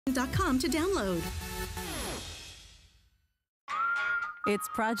HSN.com to download. It's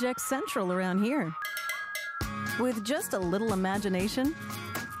Project Central around here. With just a little imagination,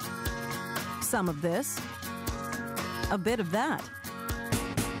 some of this, a bit of that.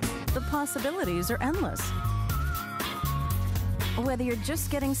 The possibilities are endless. Whether you're just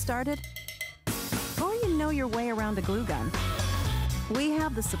getting started or you know your way around a glue gun, we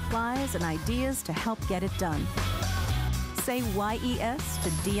have the supplies and ideas to help get it done. Say YES to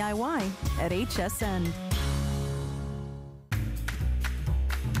DIY at HSN.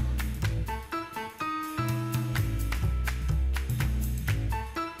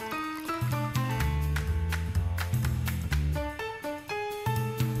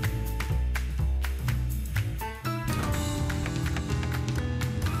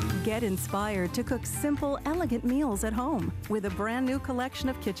 Get inspired to cook simple, elegant meals at home with a brand new collection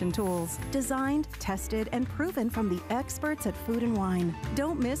of kitchen tools, designed, tested, and proven from the experts at Food & Wine.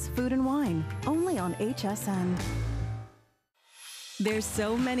 Don't miss Food & Wine, only on HSN. There's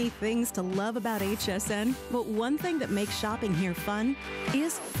so many things to love about HSN, but one thing that makes shopping here fun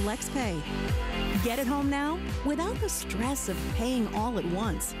is FlexPay. Get it home now without the stress of paying all at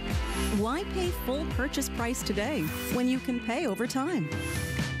once. Why pay full purchase price today when you can pay over time?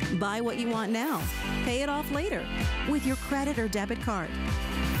 Buy what you want now, pay it off later with your credit or debit card.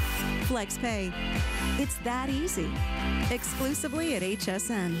 FlexPay. It's that easy. Exclusively at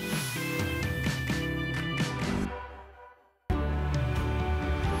HSN.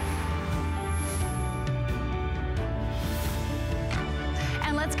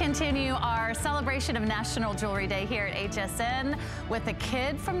 Let's continue our celebration of National Jewelry Day here at HSN with a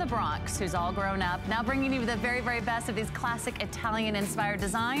kid from the Bronx who's all grown up, now bringing you the very, very best of these classic Italian-inspired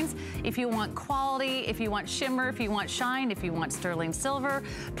designs. If you want quality, if you want shimmer, if you want shine, if you want sterling silver,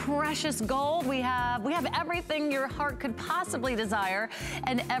 precious gold, we have everything your heart could possibly desire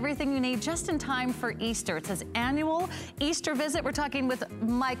and everything you need just in time for Easter. It's his annual Easter visit. We're talking with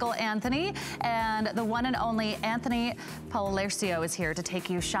Michael Anthony, and the one and only Anthony Paolercio is here to take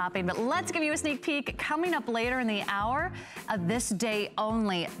you shopping. But let's give you a sneak peek coming up later in the hour of this day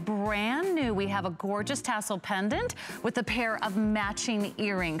only. Brand new, we have a gorgeous tassel pendant with a pair of matching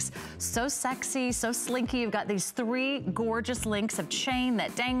earrings. So sexy, so slinky. You've got these three gorgeous links of chain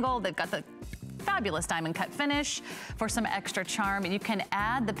that dangle. They've got the fabulous diamond cut finish for some extra charm. And you can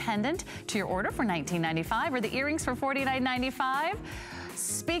add the pendant to your order for $19.95 or the earrings for $49.95.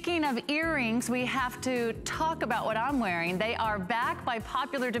 Speaking of earrings, we have to talk about what I'm wearing. They are back by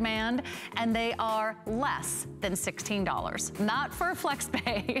popular demand, and they are less than $16. Not for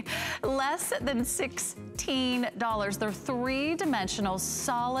FlexPay, less than $16. They're three-dimensional,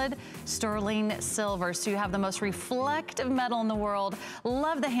 solid sterling silver. So you have the most reflective metal in the world.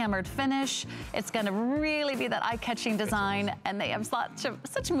 Love the hammered finish. It's gonna really be that eye-catching design, and they have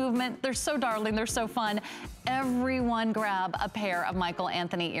such movement. They're so darling, they're so fun. Everyone grab a pair of Michael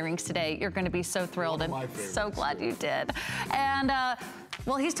Anthony earrings today. You're gonna be so thrilled and so glad you did. And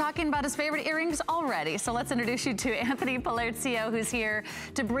well, he's talking about his favorite earrings already. So let's introduce you to Anthony Paolercio, who's here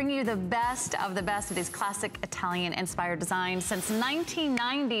to bring you the best of these classic Italian-inspired designs. Since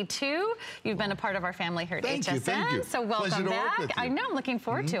 1992, you've been a part of our family here at HSN. Thank you. So welcome back. I know, I'm looking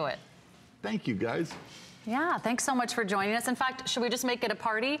forward to it. Thank you, guys. Yeah, thanks so much for joining us. In fact, should we just make it a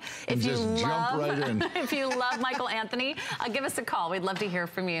party? If you jump right in. If you love Michael Anthony, give us a call. We'd love to hear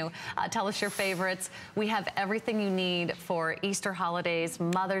from you. Tell us your favorites. We have everything you need for Easter holidays,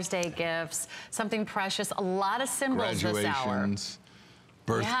 Mother's Day gifts, something precious, a lot of symbols this hour. Graduations,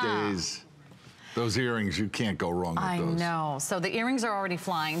 birthdays. Yeah. Those earrings, you can't go wrong with those. I know. So the earrings are already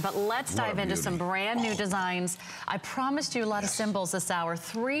flying, but let's dive into some brand new designs. I promised you a lot of symbols this hour.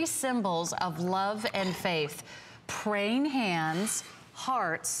 3 symbols of love and faith. Praying hands,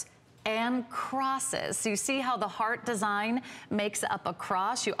 hearts, and crosses. So you see how the heart design makes up a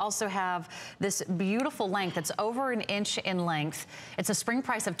cross. You also have this beautiful length. It's over an inch in length. It's a spring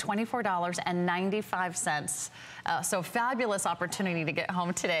price of $24.95. So fabulous opportunity to get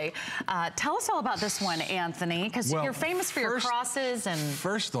home today. Tell us all about this one, Anthony, because you're famous for your crosses. And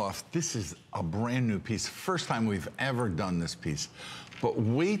first off, this is a brand new piece. First time we've ever done this piece. But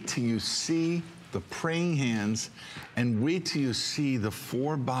wait till you see the praying hands, and wait till you see the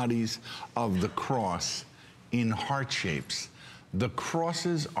 4 bodies of the cross in heart shapes. The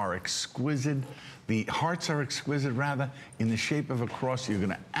crosses are exquisite. The hearts are exquisite, rather, in the shape of a cross. You're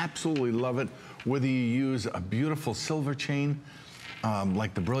gonna absolutely love it, whether you use a beautiful silver chain,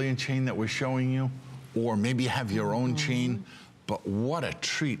 like the brilliant chain that we're showing you, or maybe you have your own chain. But what a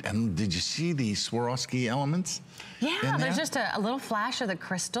treat. And did you see the Swarovski elements? Yeah, there's just a little flash of the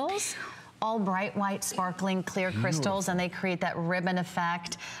crystals. all bright white, sparkling, clear crystals, and they create that ribbon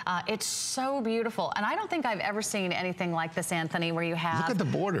effect. It's so beautiful. And I don't think I've ever seen anything like this, Anthony, where you have... Look at the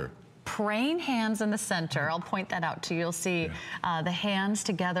border. Praying hands in the center. I'll point that out to you. You'll see the hands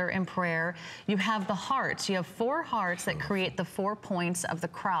together in prayer. You have the hearts. You have 4 hearts that create the 4 points of the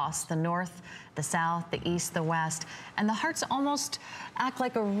cross, the north, the south, the east, the west. And the hearts almost act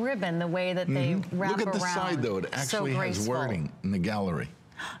like a ribbon the way that they wrap around. Look at the side, though. It actually has wording in the gallery.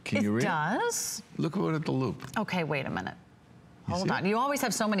 Can you read it? It does? Look at the loop. Okay, wait a minute. Hold on. You always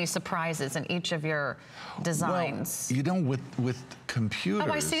have so many surprises in each of your designs. Well, you know, with computers...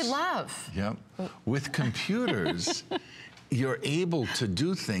 Oh, I see love. Yep. With computers, you're able to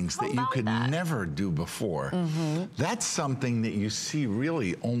do things that you could never do before. That's something that you see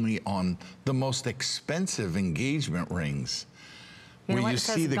really only on the most expensive engagement rings. You know what? It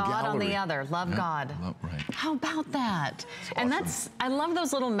says God on the other. Love God. Right. How about that? And that's, I love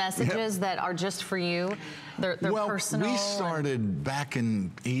those little messages that are just for you. They're personal. We started back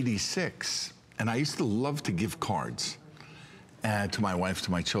in '86, and I used to love to give cards to my wife,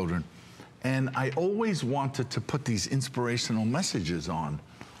 to my children. And I always wanted to put these inspirational messages on.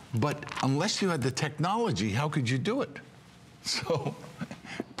 But unless you had the technology, how could you do it? So,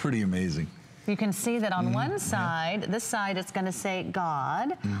 pretty amazing. You can see that on one side, this side, it's going to say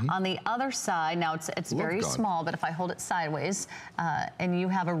God. On the other side, now it's very small, but if I hold it sideways and you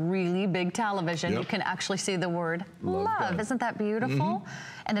have a really big television, you can actually see the word love. Isn't that beautiful?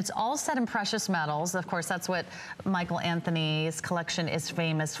 And it's all set in precious metals. Of course, that's what Michael Anthony's collection is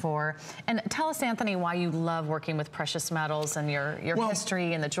famous for. And tell us, Anthony, why you love working with precious metals and your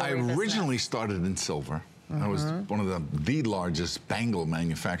history in the jewelry business. I originally started in silver. I was one of the largest bangle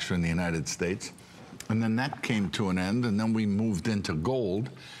manufacturer in the United States. And then that came to an end, and then we moved into gold.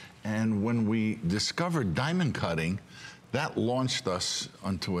 And when we discovered diamond cutting, that launched us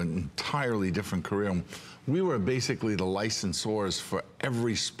onto an entirely different career. We were basically the licensors for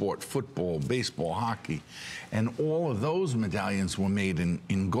every sport, football, baseball, hockey. And all of those medallions were made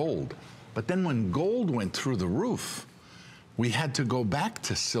in gold. But then when gold went through the roof, we had to go back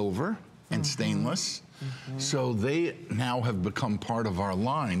to silver and stainless. So they now have become part of our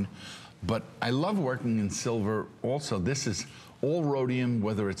line. But I love working in silver also. This is all rhodium,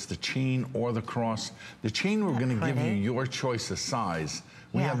 whether it's the chain or the cross. The chain, we're going to give you your choice of size.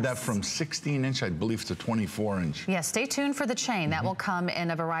 We have that from 16-inch, I believe, to 24-inch. Yeah, stay tuned for the chain. That will come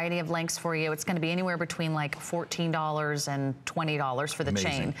in a variety of lengths for you. It's going to be anywhere between like $14 and $20 for the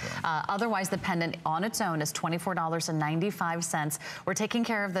chain. Otherwise, the pendant on its own is $24.95. We're taking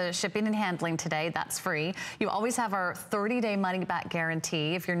care of the shipping and handling today. That's free. You always have our 30-day money-back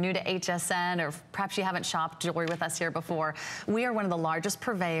guarantee. If you're new to HSN, or perhaps you haven't shopped jewelry with us here before, we are one of the largest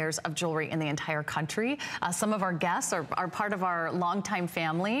purveyors of jewelry in the entire country. Some of our guests are part of our longtime family,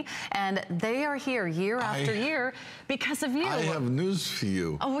 and they are here year after year because of you. I have news for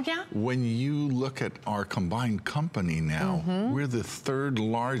you. Oh, yeah? When you look at our combined company now, we're the 3rd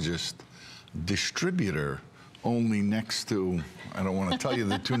largest distributor, only next to, I don't want to tell you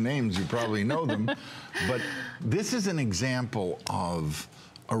the 2 names, you probably know them, but this is an example of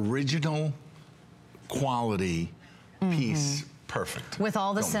original quality piece. Perfect. With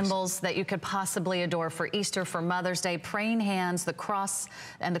all the symbols that you could possibly adore for Easter, for Mother's Day, praying hands, the cross,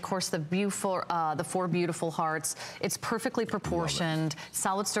 and of course the 4 beautiful hearts. It's perfectly proportioned,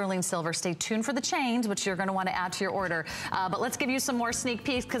 solid sterling silver. Stay tuned for the chains, which you're going to want to add to your order. But let's give you some more sneak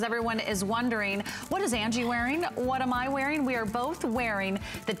peeks, because everyone is wondering, what is Angie wearing? What am I wearing? We are both wearing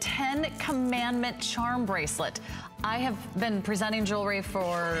the 10 Commandment charm bracelet. I have been presenting jewelry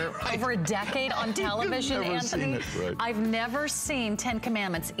for over a decade on television, Anthony. I've never seen 10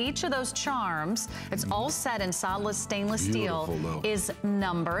 Commandments. Each of those charms, it's all set in solid stainless steel, is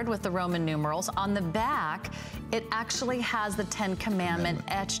numbered with the Roman numerals. On the back, it actually has the 10 Commandment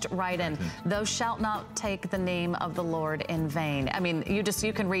etched right in. Thou shalt not take the name of the Lord in vain. I mean,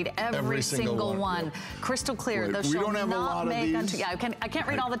 you can read every single one. Crystal clear. Thou shalt not make unto... Yeah, I can't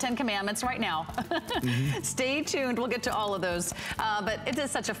read all the 10 Commandments right now. Stay tuned. We'll get to all of those. But it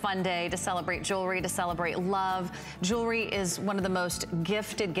is such a fun day to celebrate jewelry, to celebrate love. Jewelry is one of the most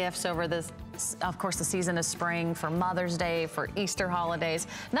gifted gifts over this, of course, the season of spring, for Mother's Day, for Easter holidays.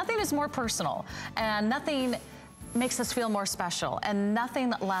 Nothing is more personal, and nothing makes us feel more special, and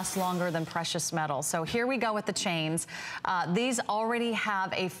nothing lasts longer than precious metal. So here we go with the chains. These already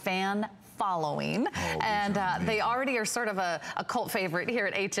have a fan following, and they already are sort of a cult favorite here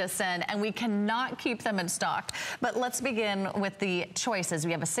at HSN, and we cannot keep them in stock. But let's begin with the choices.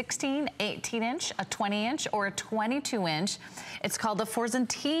 We have a 16, 18-inch, a 20-inch, or a 22-inch. It's called the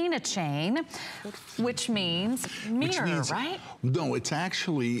Forzentina chain, which means mirror, right? No, it's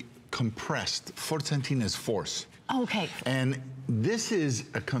actually compressed. Forcentina is force. Okay. And this is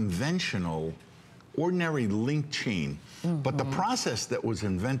a conventional, ordinary link chain. But the process that was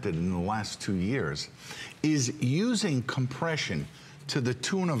invented in the last 2 years is using compression to the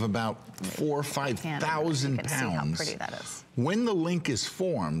tune of about 4,000 or 5,000 pounds. See how pretty that is. When the link is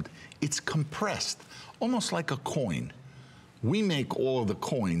formed, it's compressed, almost like a coin. We make all of the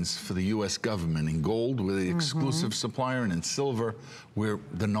coins for the U.S. government. In gold, we're the exclusive supplier, and in silver, we're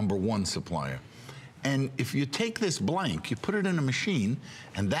the #1 supplier. And if you take this blank, you put it in a machine,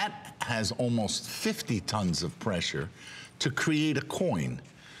 and that has almost 50 tons of pressure to create a coin.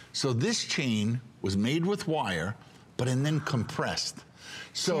 So this chain was made with wire, and then compressed.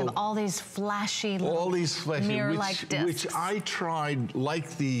 So you have all these flashy mirror-like discs. Which I tried,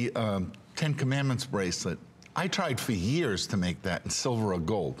 like the 10 Commandments bracelet, I tried for years to make that in silver or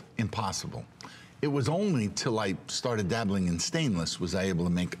gold. Impossible. It was only till I started dabbling in stainless was I able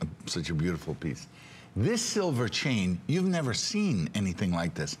to make such a beautiful piece. This silver chain, you've never seen anything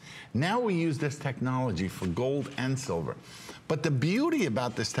like this. Now we use this technology for gold and silver. But the beauty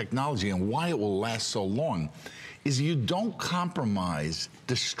about this technology and why it will last so long is you don't compromise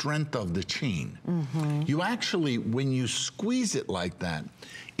the strength of the chain. You actually, when you squeeze it like that,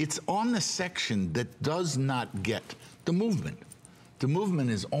 it's on the section that does not get the movement. The movement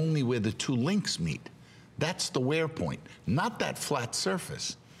is only where the two links meet. That's the wear point, not that flat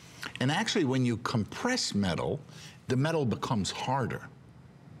surface. And actually, when you compress metal, the metal becomes harder.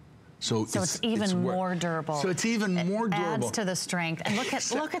 So it's even more durable. So it's even more durable. Adds to the strength. And look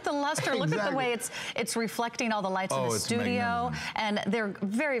at the luster. Look at the way it's reflecting all the lights in the studio. And they're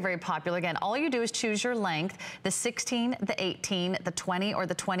very, very popular. Again, all you do is choose your length, the 16, the 18, the 20, or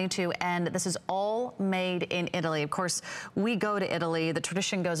the 22. And this is all made in Italy. Of course, we go to Italy. The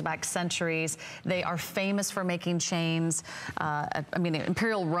tradition goes back centuries. They are famous for making chains. I mean,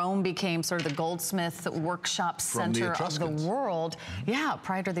 Imperial Rome became sort of the goldsmith workshop center of the world. Yeah,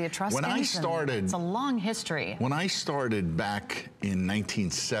 prior to the Etruscans. When I started, it's a long history. When I started back in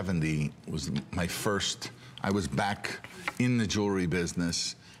 1970, was my first, I was back in the jewelry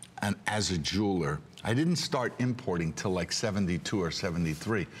business and as a jeweler. I didn't start importing till like 72 or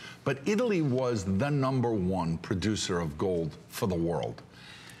 73. But Italy was the #1 producer of gold for the world.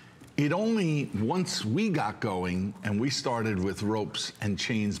 It only, once we got going and we started with ropes and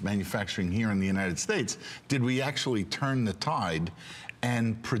chains manufacturing here in the United States, did we actually turn the tide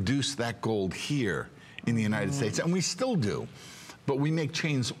and produce that gold here in the United States. And we still do. But we make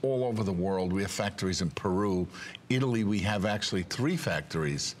chains all over the world. We have factories in Peru. Italy, we have actually 3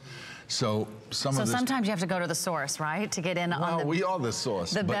 factories. So sometimes you have to go to the source, right? To get in on we are the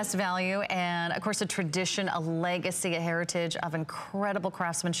source. The best value, and of course a tradition, a legacy, a heritage of incredible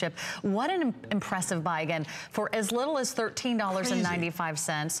craftsmanship. What an impressive buy, again, for as little as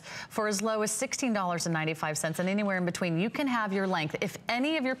 $13.95, for as low as $16.95, and anywhere in between. You can have your length. If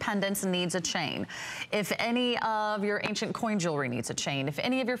any of your pendants needs a chain, if any of your ancient coin jewelry needs a chain, if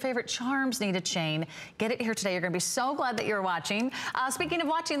any of your favorite charms need a chain, get it here today. You're gonna be so glad that you're watching. Speaking of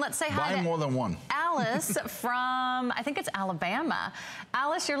watching, let's say hi Buy more than one. Alice from, I think it's Alabama.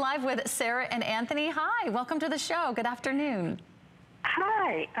 Alice, you're live with Sarah and Anthony. Hi, welcome to the show. Good afternoon.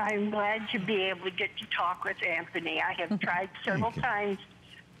 Hi, I'm glad to be able to get to talk with Anthony. I have tried several times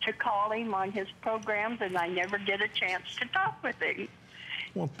to call him on his programs, and I never get a chance to talk with him.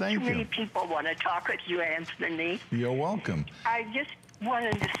 Well, thank you. Too many people want to talk with you, Anthony. You're welcome. I just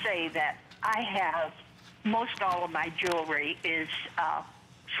wanted to say that I have, most all of my jewelry is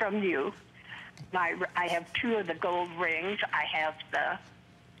from you. I have 2 of the gold rings. I have the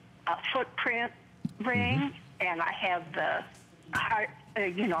footprint ring, and I have the heart,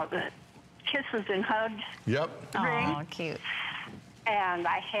 the kisses and hugs ring. Oh, cute. And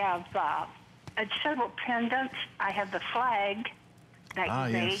I have several pendants. I have the flag that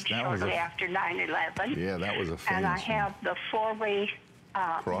you made shortly after 9/11. Yeah, that was a famous And I have the 4-way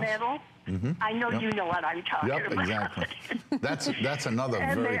medal. I know you know what I'm talking about. Exactly. That's another very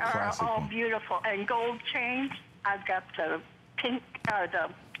classic one. And they are all one. beautiful. And gold chains, I've got the pink,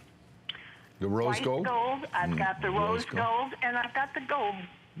 the rose white gold? I've got the rose gold, and I've got the gold.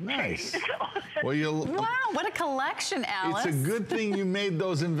 Nice. chain. Well, wow, what a collection, Alice. It's a good thing you made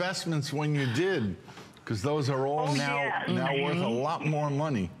those investments when you did, because those are all now worth a lot more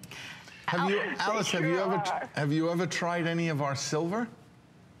money. Alice, have you ever tried any of our silver?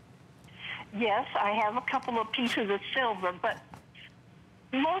 Yes, I have a couple of pieces of silver, but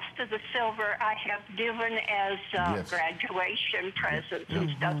most of the silver I have given as graduation presents and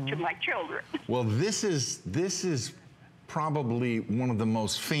stuff to my children. Well, this is probably one of the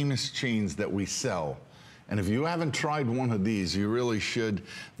most famous chains that we sell. And if you haven't tried one of these, you really should.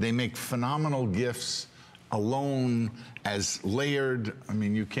 They make phenomenal gifts alone, as layered. I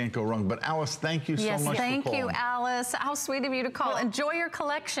mean, you can't go wrong. But Alice, thank you so much for calling. Yes, thank you, Alice. How sweet of you to call. Well, enjoy your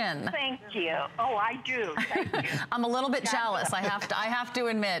collection. Thank you. Oh, I do. Thank you. I'm a little bit jealous. I have to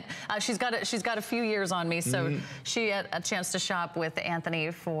admit. She's got a few years on me, so she had a chance to shop with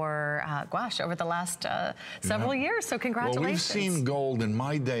Anthony for gosh, over the last several years. So congratulations. Well, we've seen gold. In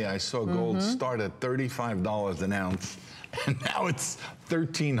my day, I saw gold start at $35 an ounce. And now it's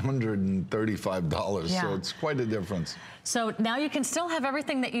 $1,335, so it's quite a difference. So now you can still have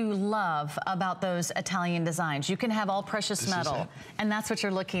everything that you love about those Italian designs. You can have all precious metal, and that's what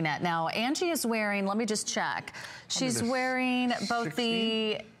you're looking at. Now, Angie is wearing, let me just check. She's wearing both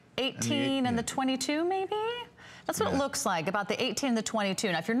the 18 and the 22, maybe? That's what it looks like, about the 18 and the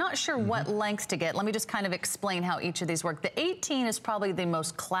 22. Now, if you're not sure what length to get, let me just kind of explain how each of these work. The 18 is probably the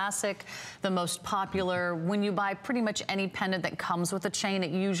most classic, the most popular. When you buy pretty much any pendant that comes with a chain, it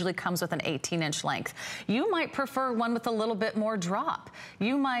usually comes with an 18-inch length. You might prefer one with a little bit more drop.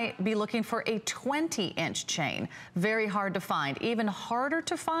 You might be looking for a 20-inch chain. Very hard to find. Even harder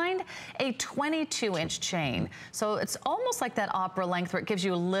to find, a 22-inch chain. So it's almost like that opera length where it gives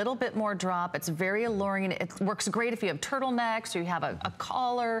you a little bit more drop. It's very alluring. It works great if you have turtlenecks or you have a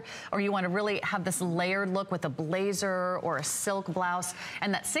collar, or you want to really have this layered look with a blazer or a silk blouse.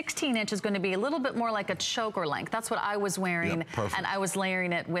 And that 16-inch is going to be a little bit more like a choker length. That's what I was wearing, and I was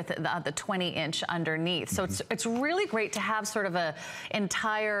layering it with the 20-inch underneath. So it's really great to have sort of a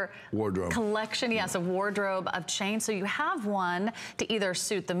entire wardrobe collection, yes, a wardrobe of chains. So you have one to either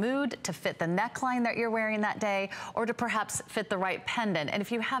suit the mood, to fit the neckline that you're wearing that day, or to perhaps fit the right pendant. And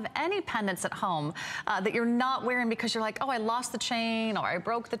if you have any pendants at home that you're not wearing because you're like, oh, I lost the chain or I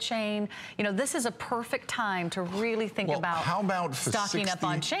broke the chain, you know, this is a perfect time to really think about stocking up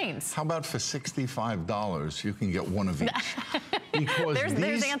on chains. How about for $65 you can get one of each? Because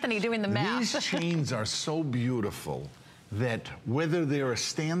there's Anthony doing the math. These chains are so beautiful that whether they're a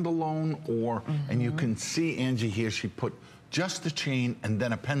standalone or, and you can see Angie here, she put just the chain and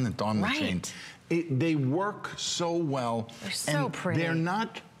then a pendant on the chain. They work so well. They're so pretty. They're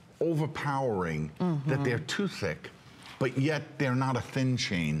not overpowering, that they're too thick, but yet they're not a thin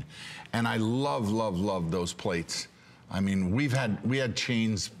chain. And I love, love, love those plates. I mean, we had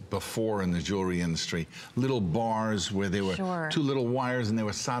chains before in the jewelry industry, little bars where they were two little wires and they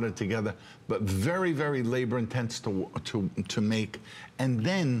were soldered together, but very, very labor intense to make. And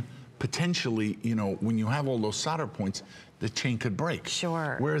then potentially, you know, when you have all those solder points, the chain could break.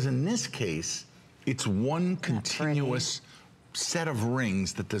 Whereas in this case, it's one continuous set of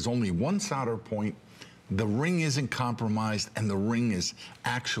rings that there's only one solder point. The ring isn't compromised, and the ring is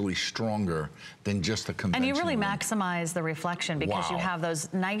actually stronger than just a conventional And you really ring. maximize the reflection because you have those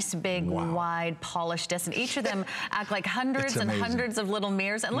nice, big, wide, polished discs, and each of them act like hundreds and hundreds of little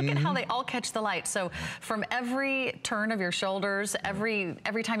mirrors. And look at how they all catch the light. So from every turn of your shoulders, every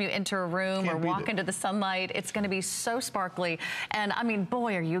time you enter a room or walk into the sunlight, it's going to be so sparkly. And I mean,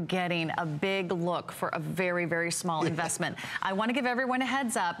 boy, are you getting a big look for a very, very small investment. I want to give everyone a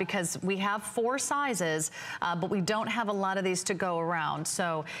heads up because we have 4 sizes. But we don't have a lot of these to go around.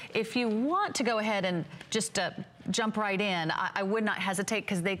 So if you want to go ahead and just jump right in, I would not hesitate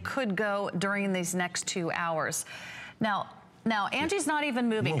because they could go during these next 2 hours. Now, Angie's not even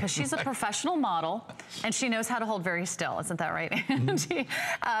moving because she's a professional model and she knows how to hold very still. Isn't that right, Angie?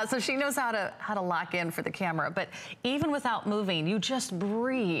 So she knows how to lock in for the camera. But even without moving, you just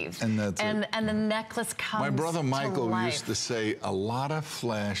breathe. And that's and the necklace comes to life. My brother Michael used to say, a lot of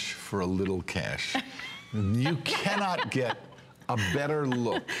flash for a little cash. You cannot get a better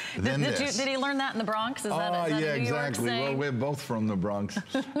look than this. Did he learn that in the Bronx? Is that yeah, a New York exactly. saying? Well, we're both from the Bronx.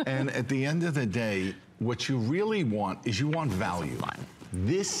 And at the end of the day, what you really want is you want value.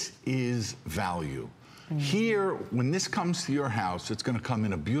 This is value. Here, when this comes to your house, it's going to come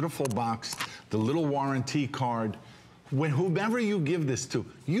in a beautiful box, the little warranty card. When whomever you give this to,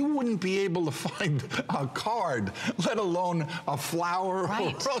 you wouldn't be able to find a card, let alone a flower or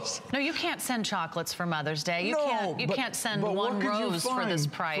a rose. No, you can't send chocolates for Mother's Day. You can't send one rose for this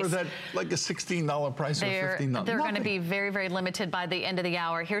price. For that, like a $16 price or $15. They're going to be very, very limited by the end of the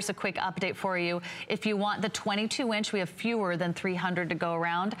hour. Here's a quick update for you. If you want the 22-inch, we have fewer than 300 to go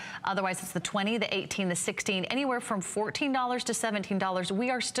around. Otherwise, it's the 20, the 18, the 16, anywhere from $14 to $17. We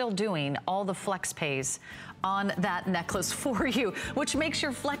are still doing all the flex pays on that necklace for you, which makes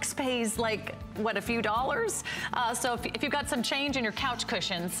your flex pays like what, a few dollars? So if you've got some change in your couch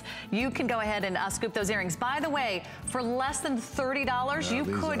cushions, you can go ahead and scoop those earrings. By the way, for less than $30,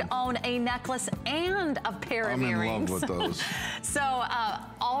 you could own a necklace and a pair of earrings. I'm in love with those. So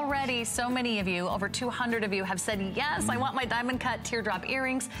already so many of you, over 200 of you, have said, yes, I want my diamond cut teardrop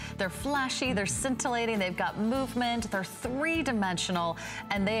earrings. They're flashy, they're scintillating, they've got movement, they're three-dimensional,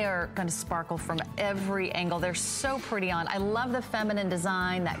 and they are going to sparkle from every angle. They're so pretty on. I love the feminine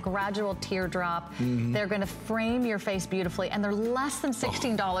design, that gradual teardrop. They're going to frame your face beautifully, and they're less than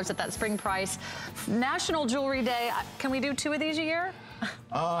 $16 at that spring price. National Jewelry Day. Can we do 2 of these a year?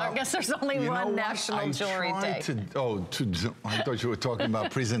 I guess there's only one National Jewelry Day. I thought you were talking about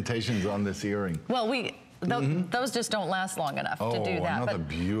presentations on this earring. Well, those just don't last long enough to do that. Another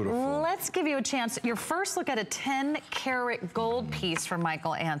beautiful. Let's give you a chance. Your first look at a 10-karat gold piece from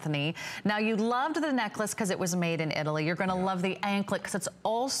Michael Anthony. Now, you loved the necklace because it was made in Italy. You're going to love the anklet because it's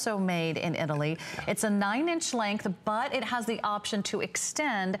also made in Italy. It's a 9-inch length, but it has the option to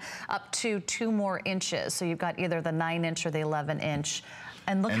extend up to 2 more inches. So you've got either the 9-inch or the 11-inch.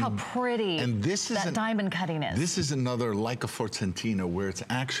 And look how pretty that diamond cutting is. This is another like a Forcentina where it's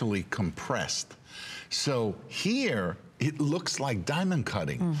actually compressed. So here, it looks like diamond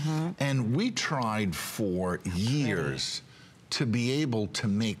cutting. And we tried for years to be able to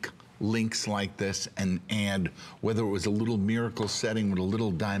make links like this and add, whether it was a little miracle setting with a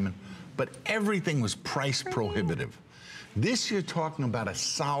little diamond, but everything was price prohibitive. This, you're talking about a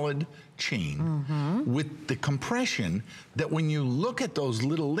solid chain with the compression that when you look at those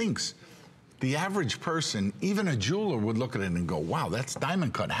little links, the average person, even a jeweler, would look at it and go, wow, that's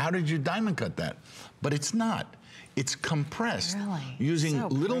diamond cut. How did you diamond cut that? But it's not. It's compressed using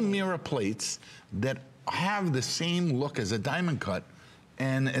little mirror plates that have the same look as a diamond cut.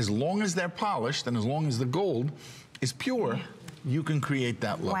 And as long as they're polished and as long as the gold is pure, you can create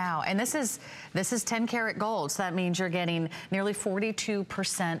that look. Wow, and this is 10-karat gold, so that means you're getting nearly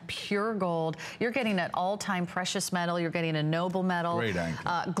 42% pure gold. You're getting an all-time precious metal. You're getting a noble metal. Great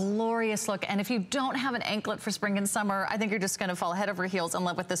anklet. Glorious look. And if you don't have an anklet for spring and summer, I think you're just going to fall head over heels in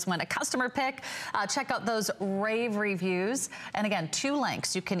love with this one. A customer pick. Check out those rave reviews. And again, 2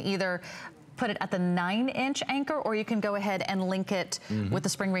 lengths. You can either put it at the 9-inch anchor, or you can go ahead and link it with the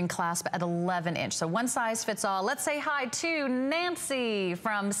spring ring clasp at 11-inch. So one size fits all. Let's say hi to Nancy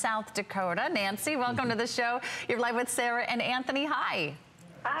from South Dakota. Nancy, welcome to the show. You're live with Sarah and Anthony. Hi.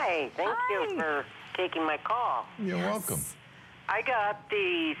 Hi. Thank you for taking my call. You're welcome. I got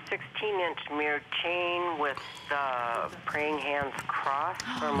the 16-inch mirror chain with the praying hands cross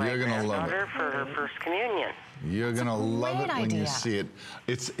for my granddaughter for her first communion. You're gonna love it when you see it.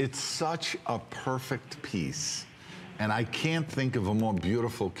 It's such a perfect piece, and I can't think of a more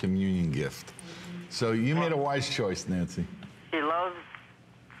beautiful communion gift. So you made a wise choice, Nancy. She loves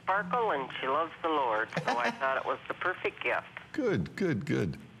sparkle and she loves the Lord, so I thought it was the perfect gift. Good, good,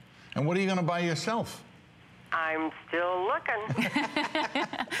 good. And what are you gonna buy yourself? I'm still looking.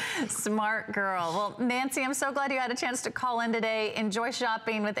 Smart girl. Well, Nancy, I'm so glad you had a chance to call in today. Enjoy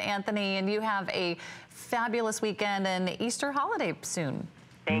shopping with Anthony, and you have a fabulous weekend and Easter holiday soon.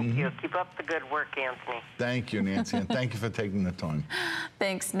 Thank you. Keep up the good work, Anthony. Thank you, Nancy, and thank you for taking the time.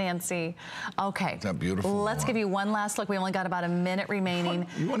 Thanks, Nancy. Okay. Is that beautiful? Let's give you one last look. We only got about a minute remaining.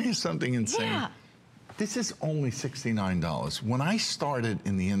 You want to hear something insane? Yeah. This is only $69. When I started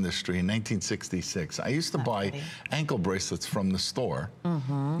in the industry in 1966, I used to buy ankle bracelets from the store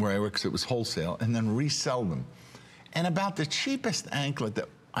where I worked, because it was wholesale, and then resell them. And about the cheapest anklet that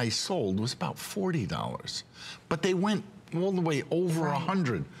I sold was about $40, but they went all the way over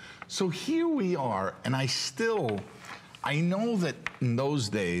 $100. So here we are, and I know that in those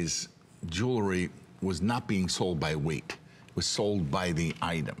days, jewelry was not being sold by weight. It was sold by the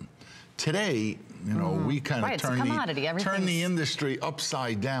item. Today, you know, we kind of turn the industry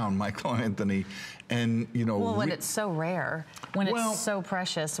upside down, Michael Anthony, and, you know. Well, when it's so rare, when it's so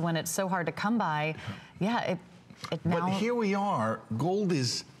precious, when it's so hard to come by, yeah, it now. But here we are, gold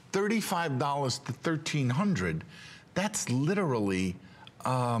is $35 to $1,300. That's literally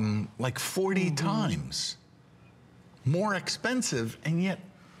like 40 times more expensive, and yet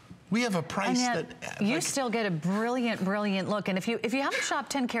we have a price that you still get a brilliant, brilliant look. And if you haven't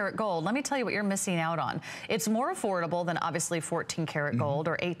shopped 10-karat gold, let me tell you what you're missing out on. It's more affordable than obviously 14-karat gold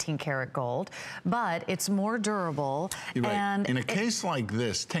or 18-karat gold, but it's more durable. You're right. And in a case like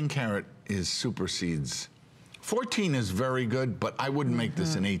this, 10-karat supersedes 14 is very good, but I wouldn't make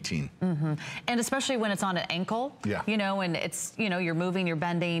this an 18. And especially when it's on an ankle, you know, and it's, you know, you're moving, you're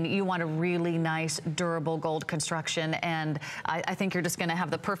bending, you want a really nice, durable gold construction. And I think you're just gonna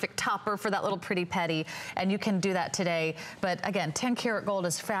have the perfect topper for that little pretty petty. And you can do that today. But again, 10 karat gold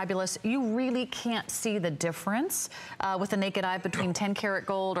is fabulous. You really can't see the difference with the naked eye between 10 karat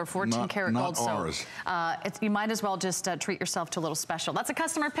gold or 14 karat gold. Ours. So you might as well just treat yourself to a little special. That's a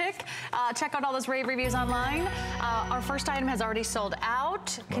customer pick. Check out all those rave reviews online. Our first item has already sold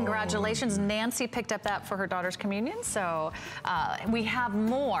out. Congratulations. Nancy picked up that for her daughter's communion. So we have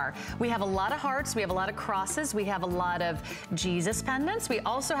more. We have a lot of hearts. We have a lot of crosses. We have a lot of Jesus pendants. We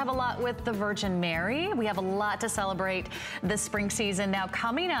also have a lot with the Virgin Mary. We have a lot to celebrate this spring season. Now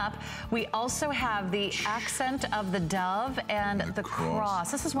coming up, we also have the accent of the dove and the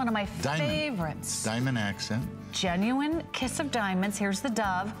cross. This is one of my favorites. Diamond accent. Genuine kiss of diamonds. Here's the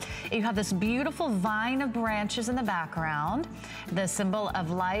dove. You have this beautiful vine of branches in the background, the symbol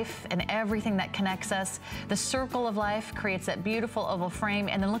of life and everything that connects us. The circle of life creates that beautiful oval frame,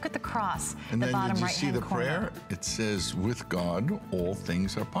 and then look at the cross, and the then bottom did you right see hand the corner. prayer? It says, with God, all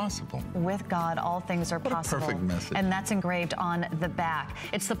things are possible. With God, all things are possible. What a perfect message. And that's engraved on the back.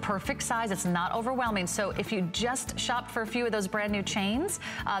 It's the perfect size. It's not overwhelming. So if you just shopped for a few of those brand new chains,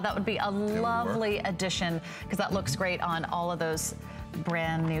 that would be a lovely addition, because that looks great on all of those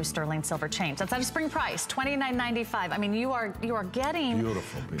brand new sterling silver chains. That's at a spring price, $29.95. I mean, you are getting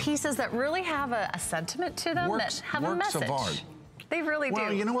pieces that really have a sentiment to them, that have a message. Works of art. They really do.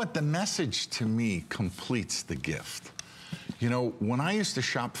 Well, you know what? The message to me completes the gift. You know, when I used to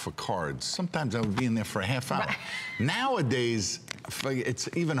shop for cards, sometimes I would be in there for a half hour. Nowadays, it's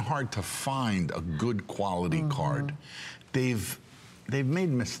even hard to find a good quality card. They've made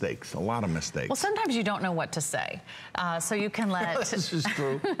mistakes, a lot of mistakes. Well, sometimes you don't know what to say, so you can let... This is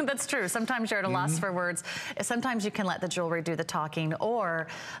true. That's true. Sometimes you're at a loss for words. Sometimes you can let the jewelry do the talking, or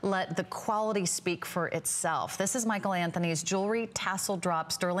let the quality speak for itself. This is Michael Anthony's Jewelry Tassel Drop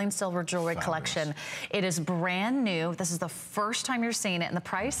Sterling Silver Jewelry Collection. It is brand new. This is the first time you're seeing it, and the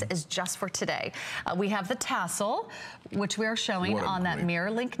price is just for today. We have the tassel, which we are showing on that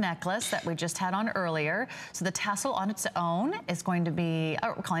mirror link necklace that we just had on earlier. So the tassel on its own is going to be,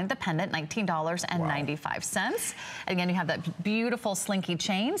 we're calling it the pendant, $19.95. Again, you have that beautiful slinky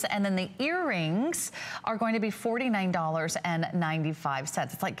chains, and then the earrings are going to be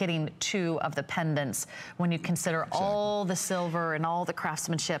 $49.95. It's like getting two of the pendants when you consider all the silver and all the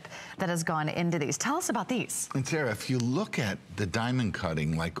craftsmanship that has gone into these. Tell us about these. And Sarah, if you look at the diamond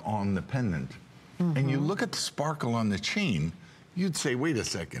cutting, like on the pendant, and you look at the sparkle on the chain, you'd say, wait a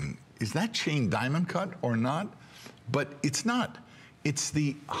second, is that chain diamond cut or not? But it's not. It's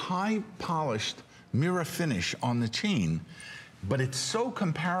the high polished mirror finish on the chain, but it's so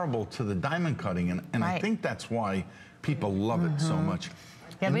comparable to the diamond cutting, and I think that's why people love it so much.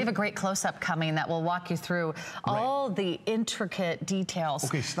 Yeah, we have a great close-up coming that will walk you through all the intricate details.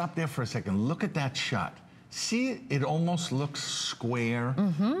 Okay, stop there for a second. Look at that shot. See, it almost looks square.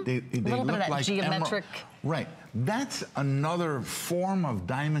 They a little bit of that geometric. Right. That's another form of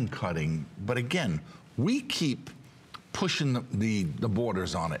diamond cutting, but again, we keep pushing the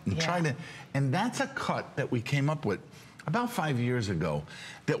borders on it and try to, and that's a cut that we came up with about 5 years ago,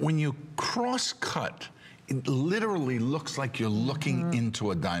 that when you cross cut, it literally looks like you're looking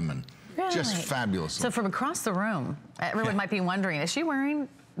into a diamond. Really? Just fabulous. So from across the room, everyone might be wondering, is she wearing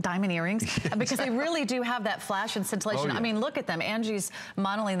diamond earrings? Because they really do have that flash and scintillation. I mean, look at them. Angie's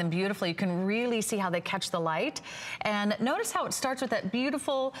modeling them beautifully. You can really see how they catch the light. And notice how it starts with that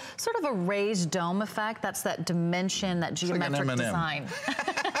beautiful, sort of a raised dome effect. That's that dimension, that geometric design.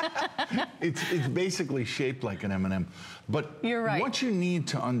 It's basically shaped like an M&M. But you're right. What you need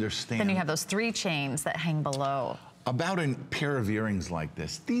to understand... Then you have those 3 chains that hang below. About a pair of earrings like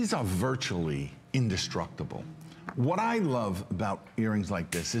this, these are virtually indestructible. What I love about earrings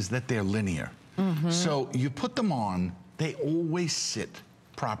like this is that they're linear. So you put them on, they always sit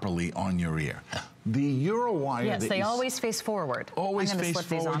properly on your ear. The Euro wire... Yes, they always face forward. Always face forward. I'm going to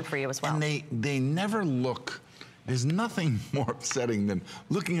slip these on for you as well. And they never look... There's nothing more upsetting than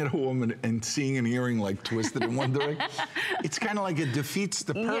looking at a woman and seeing an earring like twisted in one direction. It's kind of like it defeats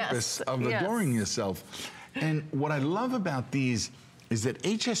the purpose of adoring yourself. And what I love about these is that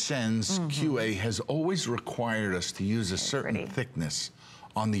HSN's QA has always required us to use a certain thickness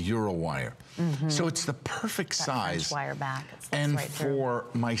on the Euro wire. So it's the perfect size. French wire back. And for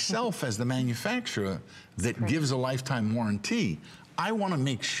myself as the manufacturer that gives a lifetime warranty, I want to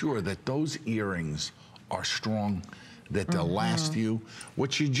make sure that those earrings are strong, that they'll last you.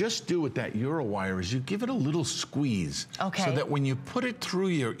 What you just do with that Euro wire is you give it a little squeeze. Okay. So that when you put it through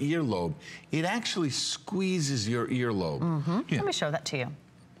your earlobe, it actually squeezes your earlobe. Let me show that to you.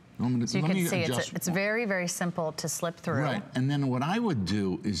 So you can see it's very, very simple to slip through. Right, and then what I would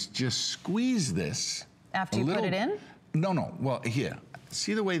do is just squeeze this. After you put it in? No, well, here.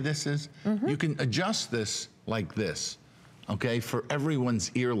 See the way this is? You can adjust this like this, okay, for everyone's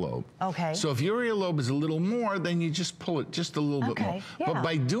earlobe. Okay. So if your earlobe is a little more, then you just pull it just a little bit more. Yeah. But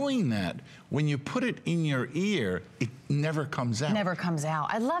by doing that, when you put it in your ear, it never comes out. Never comes out.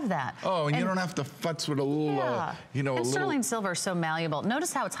 I love that. Oh, and you don't have to futz with a little, you know, and sterling silver is so malleable.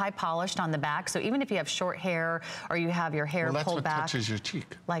 Notice how it's high polished on the back, so even if you have short hair or you have your hair pulled back. Touches your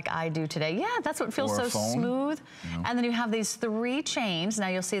cheek. Like I do today. Yeah, that's what feels so smooth. You know. And then you have these 3 chains. Now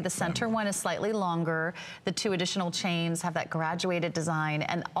you'll see the center one is slightly longer. The 2 additional chains have that graduated design,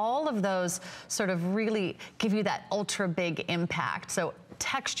 and all of those sort of really give you that ultra big impact. So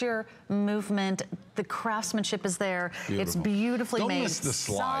texture, movement, the craftsmanship is there. Beautiful. It's beautifully made. Miss the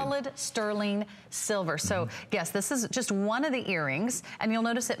slide. Solid sterling silver. So yes, this is just one of the earrings, and you'll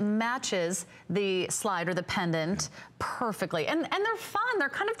notice it matches the slide or the pendant perfectly. And they're fun. They're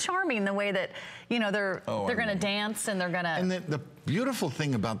kind of charming the way that, you know, they're gonna dance and they're gonna. And the beautiful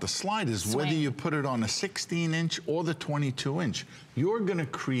thing about the slide is whether you put it on a 16-inch or the 22-inch, you're gonna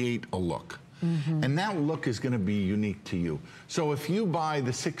create a look. And that look is going to be unique to you. So if you buy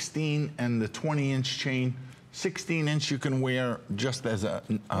the 16 and the 20-inch chain, 16-inch you can wear just as a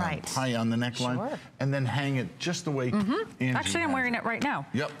high on the neckline, and then hang it just the way Angie Actually, I'm wearing it right now.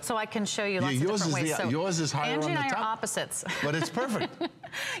 Yep. So I can show you lots of different ways. Yours is higher Angie on the top. and I are opposites. But it's perfect.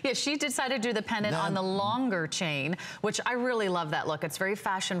 Yeah, she decided to do the pendant on the longer chain, which I really love that look. It's very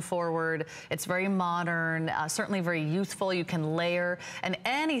fashion forward. It's very modern, certainly very youthful. You can layer, and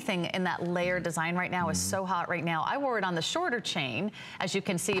anything in that layer design right now is so hot right now. I wore it on the shorter chain, as you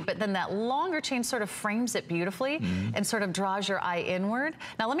can see, but then that longer chain sort of frames it beautifully and sort of draws your eye inward.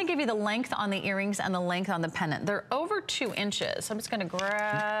 Now let me give you the length on the earrings and the length on the pendant. They're over 2 inches. I'm just gonna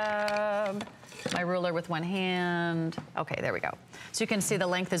grab my ruler with one hand. Okay, there we go. So you can see the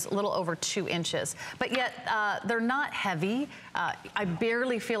length is a little over 2 inches, but yet they're not heavy. I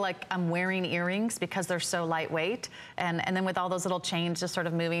barely feel like I'm wearing earrings because they're so lightweight. And then with all those little chains just sort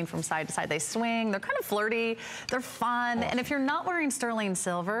of moving from side to side, they swing, they're kind of flirty, they're fun. And if you're not wearing sterling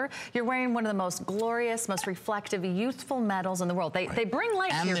silver, you're wearing one of the most glorious, most reflective, youthful metals in the world. They bring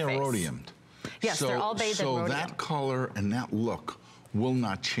light to your face. And they're rhodiumed. Yes, they're all bathed in rhodium. So that color and that look will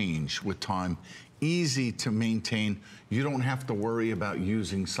not change with time. Easy to maintain. You don't have to worry about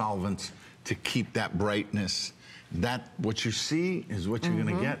using solvents to keep that brightness. What you see is what you're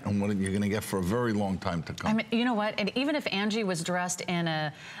gonna get, and what you're gonna get for a very long time to come. I mean, you know what? And even if Angie was dressed in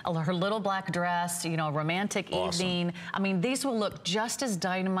her little black dress, you know, a romantic evening, I mean, these will look just as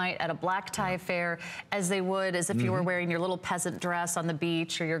dynamite at a black tie affair as they would as if you were wearing your little peasant dress on the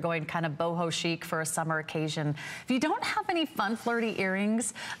beach, or you're going kind of boho chic for a summer occasion. If you don't have any fun, flirty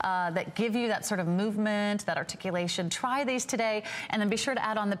earrings that give you that sort of movement, that articulation, try these today, and then be sure to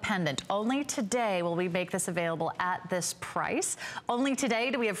add on the pendant. Only today will we make this available at this price. Only today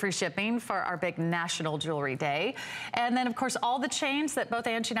do we have free shipping for our big National Jewelry Day. And then, of course, all the chains that both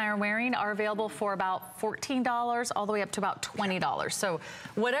Angie and I are wearing are available for about $14 all the way up to about $20. So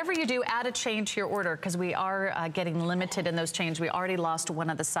whatever you do, add a chain to your order, because we are getting limited in those chains. We already lost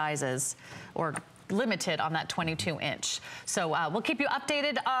one of the sizes, or limited on that 22-inch. So we'll keep you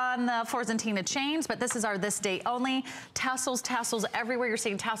updated on the Forzentina chains, but this is our this day only. Tassels, tassels everywhere. You're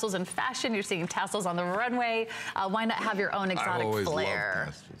seeing tassels in fashion. You're seeing tassels on the runway. Why not have your own exotic flair?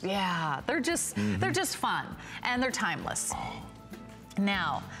 Love tassels. Yeah, they're just fun, and they're timeless.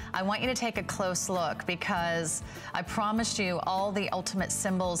 Now, I want you to take a close look, because I promised you all the ultimate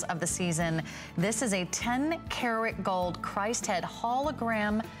symbols of the season. This is a 10-karat gold Christ head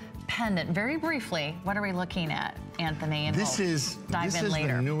hologram pendant. Very briefly, what are we looking at, Anthony? And this is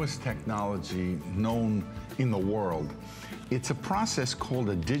the newest technology known in the world. It's a process called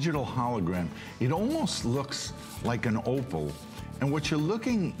a digital hologram. It almost looks like an opal. And what you're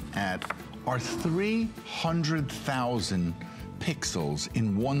looking at are 300,000 pixels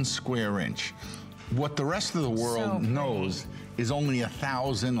in 1 square inch. What the rest of the world knows is only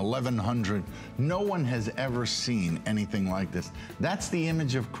 1,000, 1,100. No one has ever seen anything like this. That's the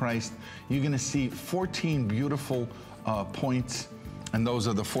image of Christ. You're gonna see 14 beautiful points And those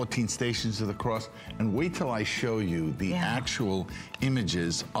are the 14 stations of the cross. And wait till I show you the actual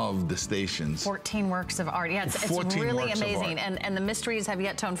images of the stations. 14 works of art. Yeah, it's really amazing. And the mysteries have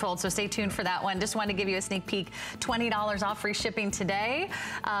yet to unfold, so stay tuned for that one. Just wanted to give you a sneak peek. $20 off free shipping today.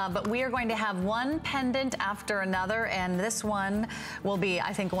 But we are going to have one pendant after another, and this one will be,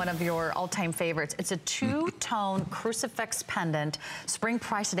 I think, one of your all-time favorites. It's a two-tone crucifix pendant. Spring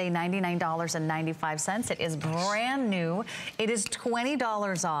price today, $99.95. It is brand new. It is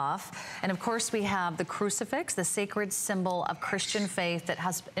 $20 off. And of course, we have the crucifix, the sacred symbol of Christian faith that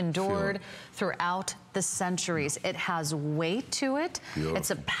has endured throughout the centuries. It has weight to it. Beautiful.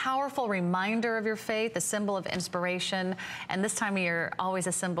 It's a powerful reminder of your faith, a symbol of inspiration. And this time of year, always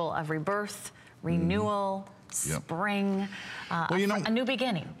a symbol of rebirth, renewal, spring, well, you know, a new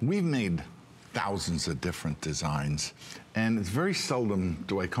beginning. We've made thousands of different designs, and it's very seldom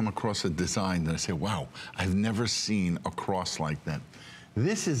do I come across a design that I say, wow, I've never seen a cross like that.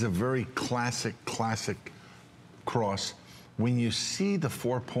 This is a very classic cross. When you see the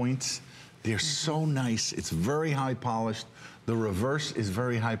 4 points, they're so nice. It's very high polished. The reverse is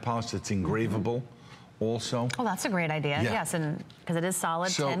very high polished. It's engravable also. Oh, that's a great idea. Yeah. Yes, and because it is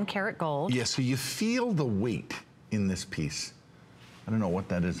solid, 10 karat gold. Yeah, so you feel the weight in this piece. I don't know what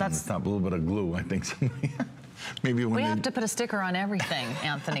that is on the top. A little bit of glue, I think. Maybe when we have to put a sticker on everything,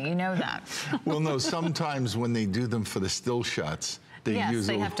 Anthony. You know that. Well, no. Sometimes when they do them for the still shots, they use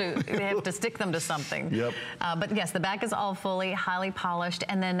they have to stick them to something. Yep. But yes, the back is all fully, highly polished.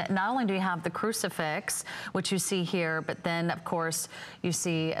 And then not only do you have the crucifix, which you see here, but then, of course, you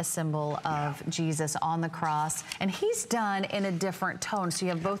see a symbol of Jesus on the cross. And he's done in a different tone. So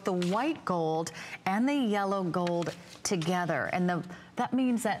you have both the white gold and the yellow gold together. And that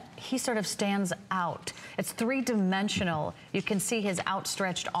means that he sort of stands out. It's three-dimensional. You can see his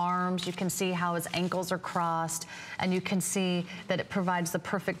outstretched arms. You can see how his ankles are crossed. And you can see that it provides the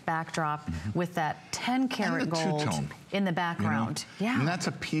perfect backdrop with that 10 karat gold in the background. You know? Yeah. And that's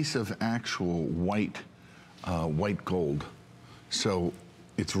a piece of actual white gold. So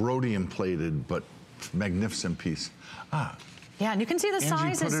it's rhodium plated, but magnificent piece. Yeah, and you can see the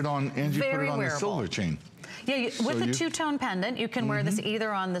size is Angie put it on the silver chain. Yeah, with the two-tone pendant, you can wear this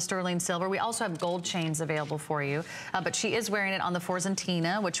either on the sterling silver. We also have gold chains available for you, but she is wearing it on the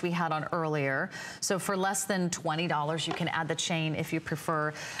Forzentina, which we had on earlier. So for less than $20, you can add the chain if you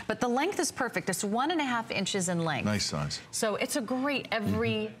prefer. But the length is perfect. It's 1.5 inches in length. Nice size. So it's a great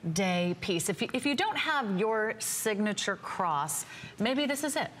everyday piece. If you don't have your signature cross, maybe this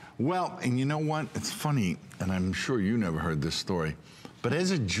is it. Well, and you know what? It's funny, and I'm sure you never heard this story, but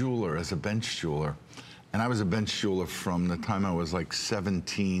as a jeweler, as a bench jeweler, and I was a bench jeweler from the time I was like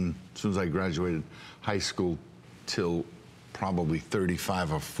 17, as soon as I graduated high school, till probably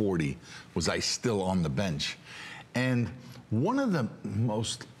 35 or 40, was I still on the bench. And one of the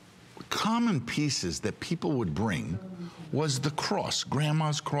most common pieces that people would bring was the cross,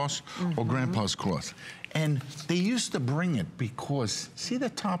 grandma's cross or grandpa's cross. And they used to bring it because, see the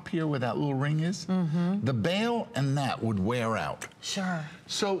top here where that little ring is? The bail and that would wear out. Sure.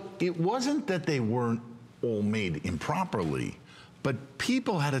 So it wasn't that they weren't all made improperly, but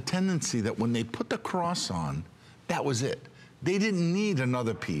people had a tendency that when they put the cross on, that was it. They didn't need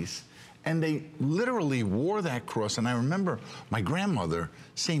another piece, and they literally wore that cross. And I remember my grandmother,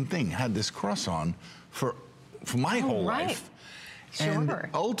 same thing, had this cross on for my whole life. And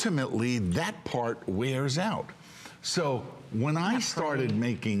ultimately, that part wears out. So when I started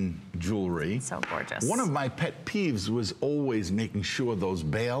making jewelry, so gorgeous. One of my pet peeves was always making sure those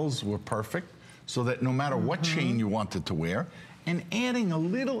bails were perfect, so that no matter what chain you wanted to wear, and adding a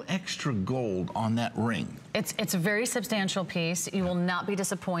little extra gold on that ring. It's a very substantial piece. You will not be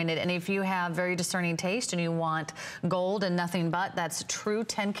disappointed. And if you have very discerning taste and you want gold and nothing but, that's true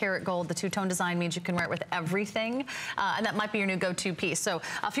 10 karat gold. The two-tone design means you can wear it with everything. And that might be your new go-to piece. So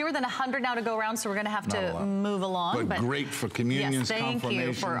fewer than 100 now to go around, so we're gonna have to move along. But great for communions, confirmations. Thank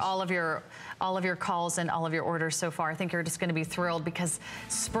you for all of your calls and all of your orders so far. I think you're just gonna be thrilled because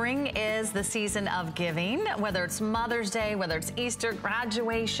spring is the season of giving, whether it's Mother's Day, whether it's Easter,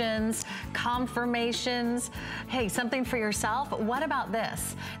 graduations, confirmations. Hey, something for yourself? What about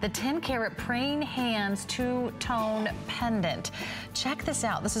this? The 10 karat praying hands two-tone pendant. Check this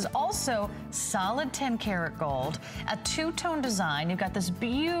out. This is also solid 10 karat gold, a two-tone design. You've got this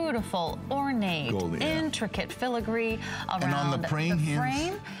beautiful, ornate, intricate filigree around and on the praying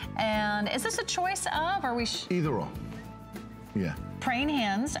frame. And is this a choice of, or are we? Either or. Yeah. Praying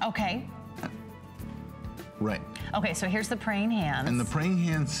hands, okay. Right. Okay, so here's the praying hands. And the praying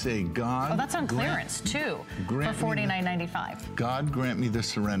hands say, God. Oh, that's on clearance too, for $49.95. God grant me the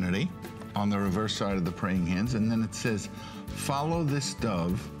serenity on the reverse side of the praying hands, and then it says, follow this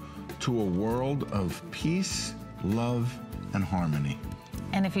dove to a world of peace, love, and harmony.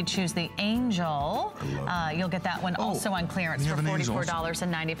 And if you choose the angel, you'll get that one also on clearance for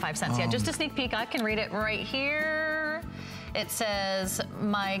 $44.95. Yeah, just a sneak peek. I can read it right here. It says,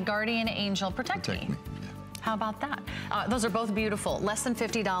 my guardian angel, protect me. How about that? Those are both beautiful. Less than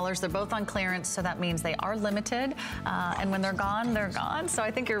 $50. They're both on clearance, so that means they are limited. And when they're gone, they're gone. So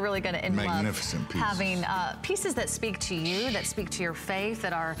I think you're really going to love having pieces that speak to you, that speak to your faith,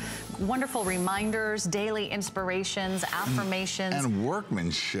 that are wonderful reminders, daily inspirations, affirmations. And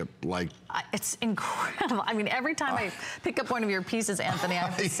workmanship, like... it's incredible. I mean, every time I pick up one of your pieces, Anthony, I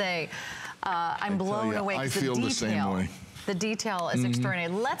have to say, I'm blown away. I feel the same way. The detail is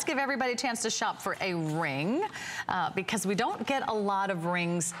extraordinary. Let's give everybody a chance to shop for a ring because we don't get a lot of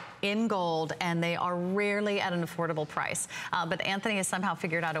rings in gold and they are rarely at an affordable price. But Anthony has somehow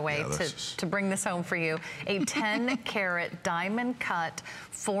figured out a way to bring this home for you. A 10 karat diamond cut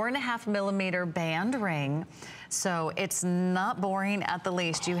 4.5 millimeter band ring. So it's not boring at the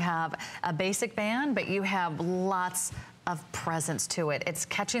least. You have a basic band, but you have lots of presence to it. It's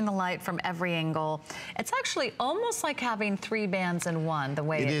catching the light from every angle. It's actually almost like having 3 bands in one, the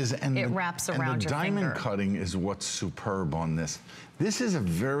way it wraps around your finger. And the diamond cutting is what's superb on this. This is a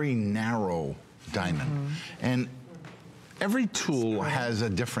very narrow diamond. And every tool has a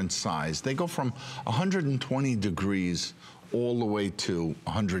different size. They go from 120 degrees all the way to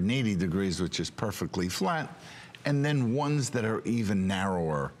 180 degrees, which is perfectly flat, and then ones that are even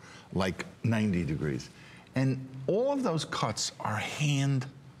narrower, like 90 degrees. And all of those cuts are hand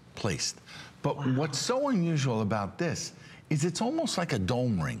placed. But what's so unusual about this is it's almost like a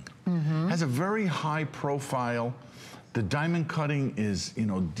dome ring. Has a very high profile. The diamond cutting is, you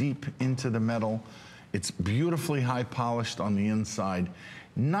know, deep into the metal. It's beautifully high polished on the inside.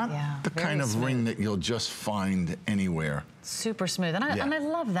 Not the kind of ring that you'll just find anywhere. Super smooth. And I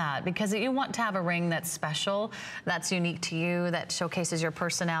love that because you want to have a ring that's special, that's unique to you, that showcases your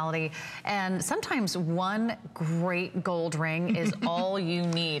personality. And sometimes one great gold ring is all you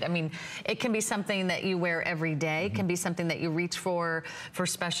need. I mean, it can be something that you wear every day. It can be something that you reach for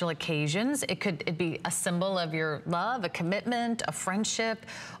special occasions. It'd be a symbol of your love, a commitment, a friendship,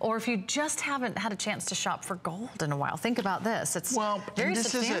 or if you just haven't had a chance to shop for gold in a while. Think about this. It's very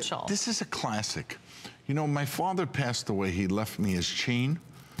substantial. This is a classic. You know, my father passed away. He left me his chain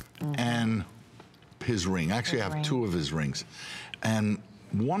and his ring. Actually, I have 2 of his rings. And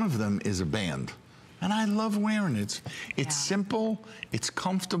one of them is a band. And I love wearing it. It's simple, it's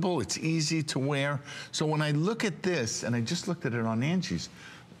comfortable, it's easy to wear. So when I look at this, and I just looked at it on Angie's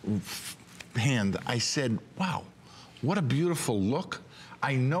hand, I said, wow, what a beautiful look.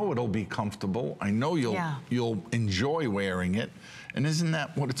 I know it'll be comfortable. I know you'll enjoy wearing it. And isn't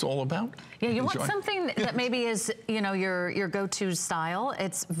that what it's all about? Yeah, you want something that maybe is, you know, your go-to style.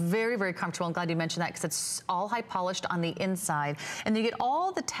 It's very, very comfortable. I'm glad you mentioned that because it's all high polished on the inside. And you get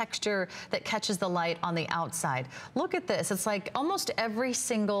all the texture that catches the light on the outside. Look at this. It's like almost every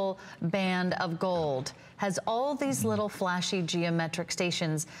single band of gold has all these little flashy geometric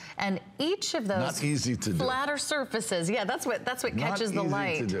stations, and each of those flatter surfaces. Yeah, that's what catches the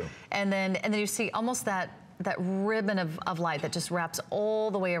light. And then you see almost that ribbon of light that just wraps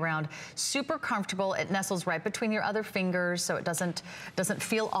all the way around. Super comfortable. It nestles right between your other fingers, so it doesn't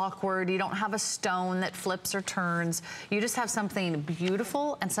feel awkward. You don't have a stone that flips or turns. You just have something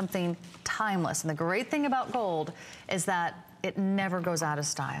beautiful and something timeless. And the great thing about gold is that it never goes out of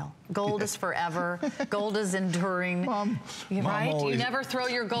style. Gold is forever. Gold is enduring. Mom you never throw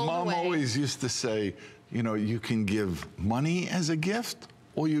your gold away. Mom always used to say, you know, you can give money as a gift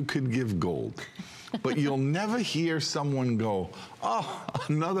or you could give gold. But you'll never hear someone go, oh,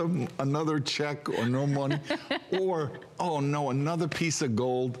 another check or no money, or, oh no, another piece of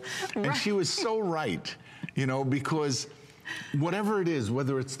gold. And she was so right, you know, because whatever it is,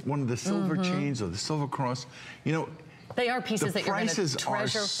 whether it's one of the silver chains or the silver cross, you know, they are pieces that you're going to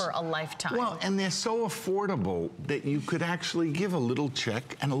treasure for a lifetime. Well, and they're so affordable that you could actually give a little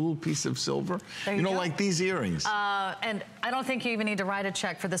check and a little piece of silver. You know, like these earrings. And I don't think you even need to write a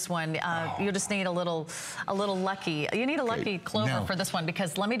check for this one. You just need a little lucky. You need a lucky clover for this one,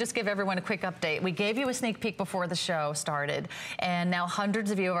 because let me just give everyone a quick update. We gave you a sneak peek before the show started, and now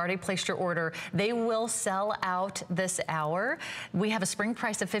hundreds of you have already placed your order. They will sell out this hour. We have a spring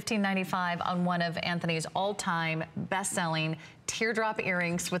price of $15.95 on one of Anthony's all-time best best-selling teardrop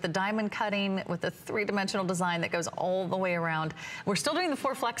earrings with a diamond cutting with a three-dimensional design that goes all the way around. We're still doing the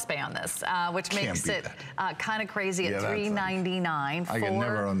 4 flex pay on this, which makes it kind of crazy at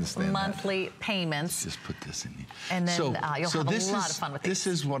 $399 for monthly payments. Let's just put this in here. And then you'll have a lot of fun with these. This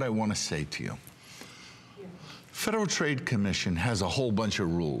is what I want to say to you. Federal Trade Commission has a whole bunch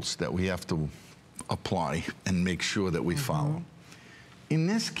of rules that we have to apply and make sure that we follow. In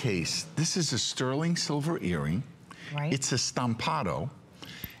this case, this is a sterling silver earring. Right. It's a stampado,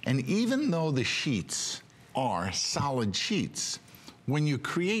 and even though the sheets are solid sheets, when you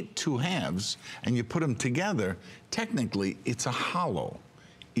create 2 halves and you put them together, technically it's a hollow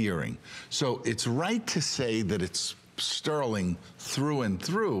earring. So it's right to say that it's sterling through and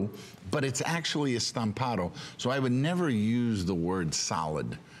through, but it's actually a stampado. So I would never use the word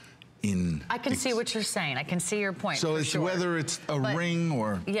solid. I can see what you're saying. I can see your point. So it's whether it's a ring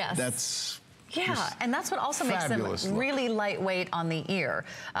or that's. Yeah, and that's what also makes them really lightweight on the ear.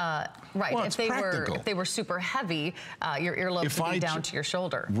 Right, well, if they were super heavy, your earlobe would be down to your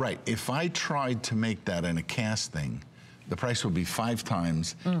shoulder. Right, if I tried to make that in a casting, the price would be 5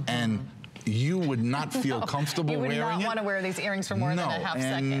 times, and you would not feel comfortable wearing it. You would not want to wear these earrings for more than a half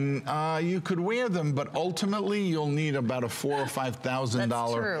second. You could wear them, but ultimately you'll need about a $4,000 or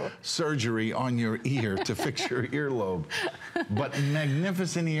 $5,000 surgery on your ear to fix your earlobe. But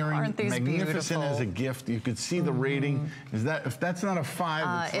magnificent earring, magnificent beautiful? As a gift. You could see the rating. If that's not a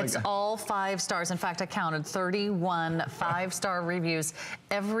 5, it's like all 5 stars. In fact, I counted 31 5-star reviews.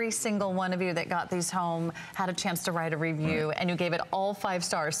 Every single one of you that got these home had a chance to write a review, and you gave it all 5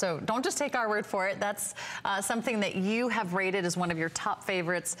 stars. So don't just take our word for it. That's something that you have rated as one of your top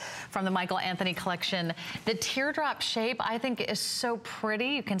favorites from the Michael Anthony collection. The teardrop shape, I think, is so pretty.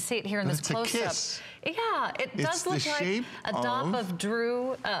 You can see it here in this close-up. Yeah, it does look like a drop of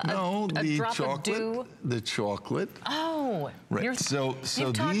dew. The chocolate. Oh, right. You've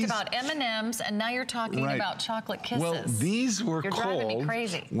talked about M&Ms, and now you're talking about chocolate kisses. Well, these were driving me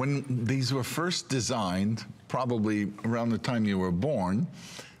crazy. When these were first designed, probably around the time you were born,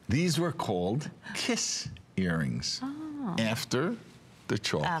 these were called kiss earrings after the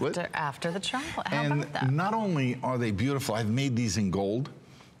chocolate. After the chocolate. How about that? Not only are they beautiful, I've made these in gold,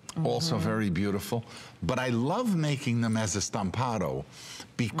 also very beautiful, but I love making them as a stampado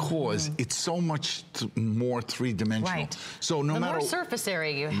because it's so much more three-dimensional. Right. So no matter the more surface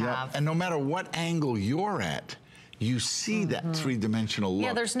area you have, and no matter what angle you're at, you see that three-dimensional look.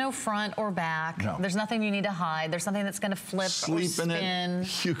 Yeah, there's no front or back. No. There's nothing you need to hide. There's something that's going to flip or spin. Sleep in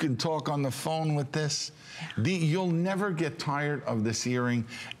it. You can talk on the phone with this. You'll never get tired of this earring.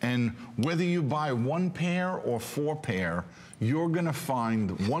 And whether you buy 1 pair or 4 pair, you're going to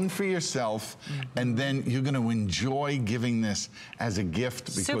find one for yourself, and then you're going to enjoy giving this as a gift.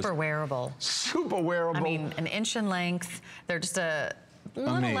 Because super wearable. Super wearable. I mean, 1 inch in length. They're just a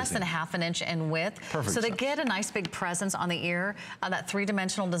little less than ½ an inch in width. Perfect. So they get a nice big presence on the ear, that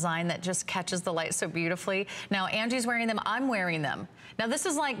 3-dimensional design that just catches the light so beautifully. Now, Angie's wearing them, I'm wearing them. Now, this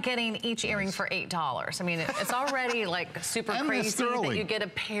is like getting each earring for $8. I mean, it's already like super crazy that you get a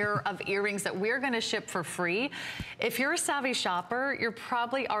pair of earrings that we're gonna ship for free. If you're a savvy shopper, you're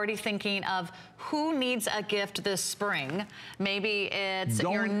probably already thinking of who needs a gift this spring. Maybe it's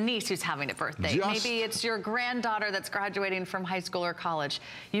your niece who's having a birthday. Maybe it's your granddaughter that's graduating from high school or college.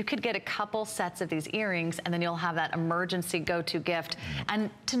 You could get a couple sets of these earrings, and then you'll have that emergency go-to gift. And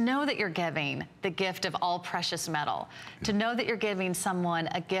to know that you're giving the gift of all precious metal, to know that you're giving someone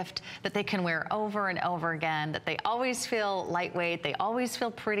a gift that they can wear over and over again, that they always feel lightweight, they always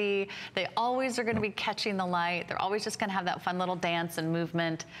feel pretty, they always are gonna be catching the light, they're always just gonna have that fun little dance and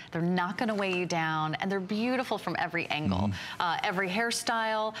movement, they're not gonna weigh you down, and they're beautiful from every angle. Every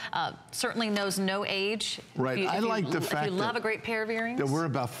hairstyle, certainly knows no age. Right, I like the fact that you love a great pair of earrings. That we're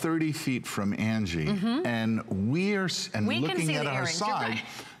about 30 feet from Angie, and we looking at our side,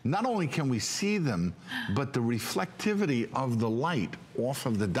 not only can we see them, but the reflectivity of the light off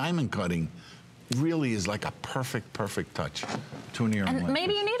of the diamond cutting really is like a perfect touch to an earring. And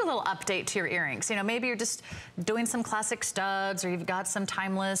maybe you need a little update to your earrings. You know, maybe you're just doing some classic studs, or you've got some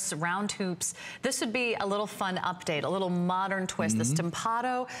timeless round hoops. This would be a little fun update, a little modern twist. The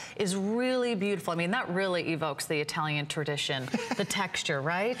stampado is really beautiful. I mean, that really evokes the Italian tradition, the texture,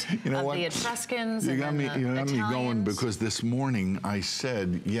 right? You know what? The Etruscans. You got me going, because this morning I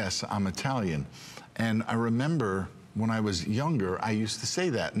said, yes, I'm Italian. And I remember when I was younger, I used to say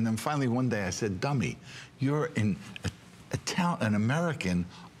that. And then finally one day I said, dummy, you're an American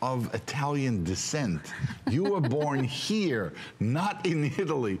of Italian descent. You were born here, not in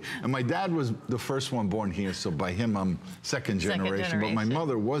Italy. And my dad was the first one born here, so by him I'm second generation. But my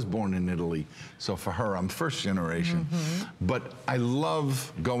mother was born in Italy, so for her I'm first generation. But I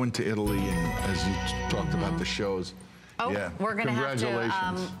love going to Italy, and as you talked about the shows. Oh, yeah, we're gonna have to,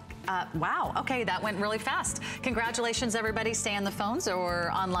 congratulations. wow, okay, that went really fast. Congratulations, everybody. Stay on the phones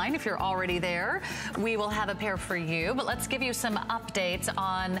or online if you're already there. We will have a pair for you, but let's give you some updates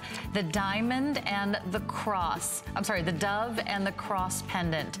on the diamond and the cross. I'm sorry, the dove and the cross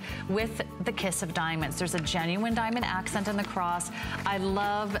pendant with the kiss of diamonds. There's a genuine diamond accent in the cross. I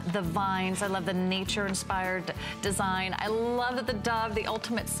love the vines. I love the nature-inspired design. I love that the dove, the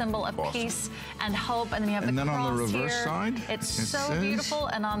ultimate symbol of peace and hope, and then you have the cross here. And then on the reverse side, it's so beautiful,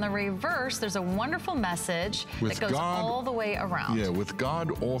 and on the reverse, there's a wonderful message that goes all the way around. Yeah, with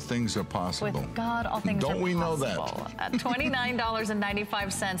God, all things are possible. With God, all things are possible. Don't we know that? At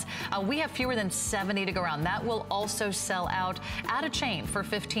 $29.95. We have fewer than 70 to go around. That will also sell out at a chain for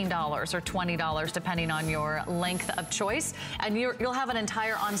 $15 or $20, depending on your length of choice. And you'll have an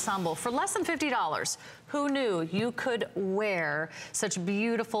entire ensemble for less than $50. Who knew you could wear such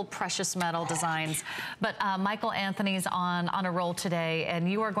beautiful precious metal designs? But Michael Anthony's on a roll today, and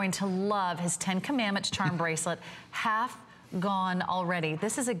you are going to love his 10 Commandments charm bracelet. Half gone already.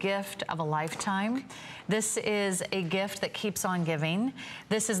 This is a gift of a lifetime. This is a gift that keeps on giving.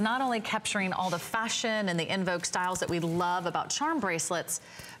 This is not only capturing all the fashion and the in vogue styles that we love about charm bracelets,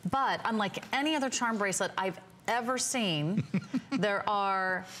 but unlike any other charm bracelet I've ever seen, there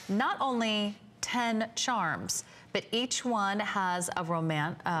are not only 10 charms, but each one has a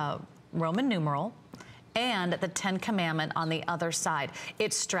Roman numeral and the 10 Commandment on the other side.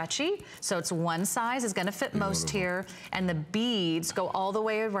 It's stretchy, so it's one size is gonna fit most here, and the beads go all the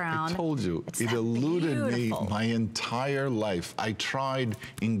way around. I told you, it eluded me my entire life. I tried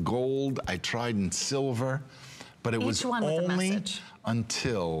in gold, I tried in silver, but it was only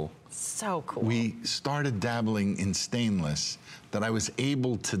until so cool. we started dabbling in stainless that I was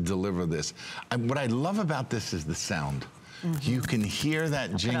able to deliver this. What I love about this is the sound. You can hear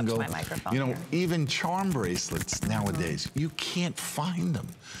that jingle. You know, even charm bracelets nowadays, you can't find them.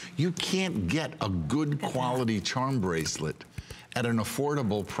 You can't get a good quality charm bracelet at an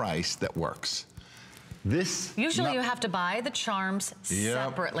affordable price that works. Usually you have to buy the charms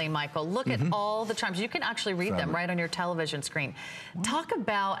separately, Michael. Look at all the charms. You can actually read them right on your television screen. Talk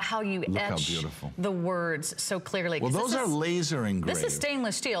about how you etch the words so clearly. Well, those are laser engraved. This is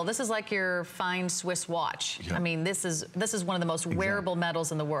stainless steel. This is like your fine Swiss watch. I mean, this is one of the most wearable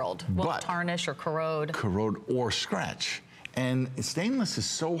metals in the world. Won't tarnish or corrode. Corrode or scratch. And stainless is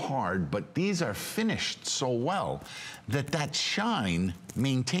so hard, but these are finished so well that shine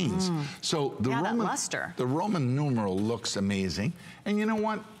maintains. So the Roman numeral looks amazing. And you know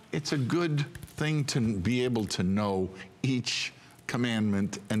what? It's a good thing to be able to know each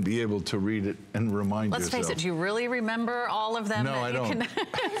commandment and be able to read it and remind yourself. Let's face it, do you really remember all of them? No, I don't.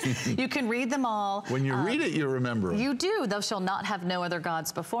 You can read them all. When you read it, you remember it. You do. Thou shalt not have no other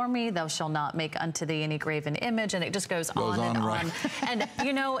gods before me. Thou shalt not make unto thee any graven image. And it just goes on and on. And,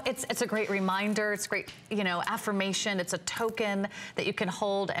 you know, it's a great reminder. It's great, you know, affirmation. It's a token that you can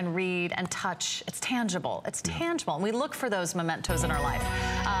hold and read and touch. It's tangible. It's tangible. And we look for those mementos in our life.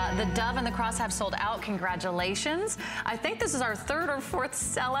 The dove and the cross have sold out. Congratulations. I think this is our third or fourth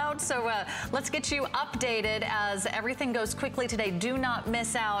sellout, so let's get you updated as everything goes quickly today. Do not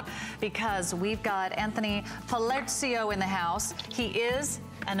miss out, because we've got Anthony Palerzio in the house. He is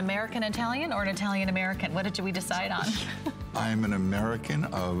an American-Italian or an Italian-American? What did we decide on? I'm an American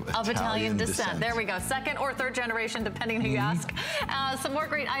of Italian descent. There we go. Second or third generation, depending who you ask. Some more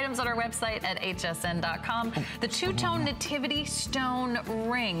great items on our website at hsn.com. The two-tone nativity stone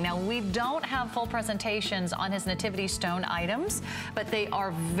ring. Now, we don't have full presentations on his nativity stone items, but they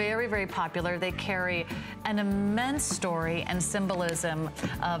are very, very popular. They carry an immense story and symbolism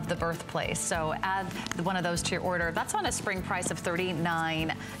of the birthplace. So add one of those to your order. That's on a spring price of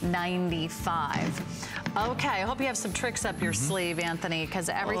 $39.95. Okay, I hope you have some tricks up your sleeve, Anthony, because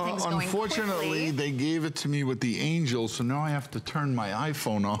everything's going quickly. Unfortunately, they gave it to me with the angel, so now I have to turn my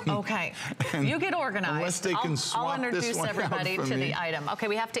iPhone on. Okay, you get organized. Unless they can swap I'll introduce everybody to the item. Okay,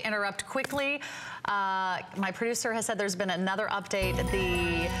 we have to interrupt quickly. My producer has said there's been another update.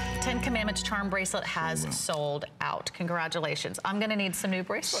 The 10 Commandments charm bracelet has sold out. Congratulations. I'm going to need some new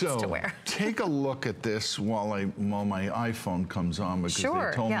bracelets to wear. Take a look at this while my iPhone comes on, because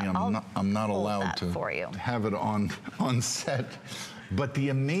they told me I'm not allowed to have it on set. But the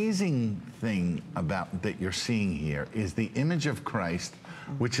amazing thing about that you're seeing here is the image of Christ,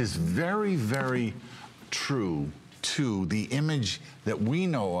 which is very, very true to the image that we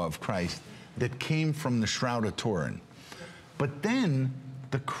know of Christ that came from the Shroud of Turin. But then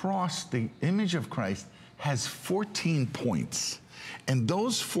the cross, the image of Christ, has 14 points. And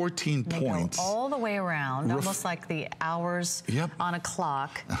those 14 points go all the way around, almost like the hours on a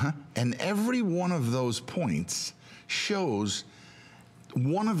clock. And every one of those points shows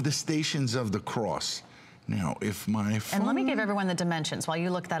one of the stations of the cross. Now, if my phone... And let me give everyone the dimensions while you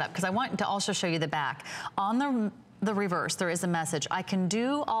look that up, because I want to also show you the back. On the reverse, there is a message. I can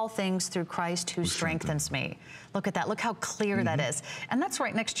do all things through Christ who strengthens me. Look at that. Look how clear that is. And that's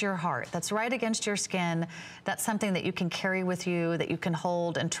right next to your heart. That's right against your skin. That's something that you can carry with you, that you can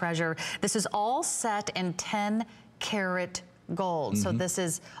hold and treasure. This is all set in 10 karat gold. So this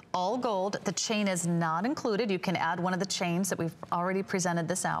is all gold. The chain is not included. You can add one of the chains that we've already presented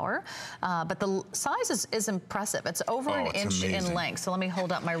this hour. But the size is impressive. It's over an inch in length. So let me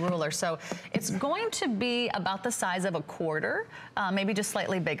hold up my ruler. So it's going to be about the size of a quarter, maybe just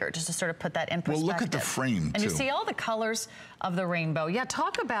slightly bigger, just to sort of put that in perspective. Well, look at the frame, and you see all the colors of the rainbow. Yeah,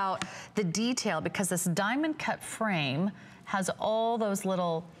 talk about the detail, because this diamond cut frame has all those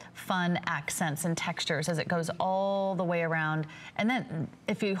little fun accents and textures as it goes all the way around. And then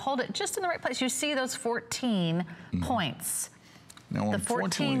if you hold it just in the right place, you see those 14 points. Now, the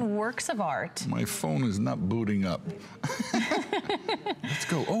 14 works of art. My phone is not booting up. Let's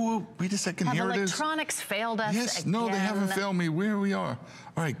go. Oh, wait a second. Here it is. Electronics failed us Yes, again. no, they haven't failed me. Where we are.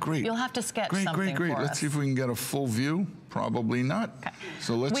 All right, great. You'll have to sketch something Great. for Let's us. see if we can get a full view. Probably not. Okay.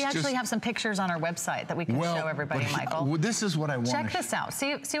 So let's We actually have some pictures on our website that we can show everybody, Michael. Well, this is what I want to check this out.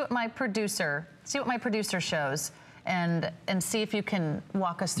 See what my producer shows, and see if you can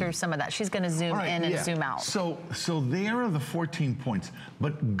walk us through some of that. She's going to zoom in and zoom out. So there are the 14 points,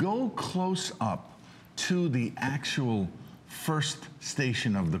 but go close up to the actual first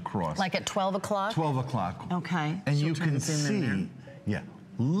station of the cross. Like at 12 o'clock? 12 o'clock. Okay. And you can see,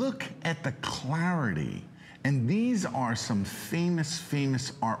 look at the clarity. And these are some famous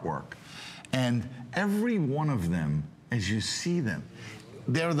artwork. And every one of them, as you see them,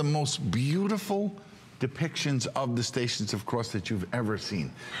 they're the most beautiful depictions of the stations of cross that you've ever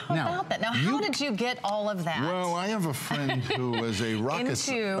seen. How about that? Now, how did you get all of that? Well, I have a friend who was a rocket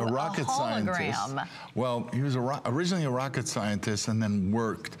scientist. Well, he was originally a rocket scientist and then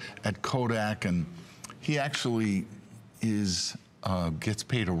worked at Kodak, and he actually gets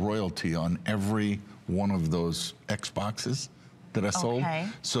paid a royalty on every one of those Xboxes that I sold.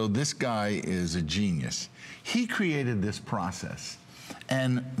 So this guy is a genius. He created this process.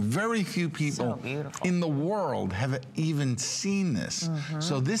 And very few people in the world have even seen this.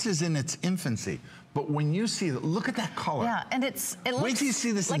 So this is in its infancy. But when you see it, look at that color. Yeah, and it looks wait till you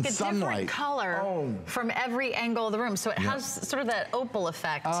see this like in sunlight. Different color from every angle of the room. So it has sort of that opal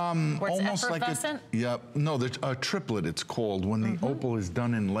effect where it's almost effervescent. Like no, there's a triplet it's called when the opal is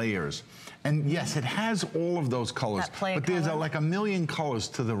done in layers. And yes, it has all of those colors. But there's like a million colors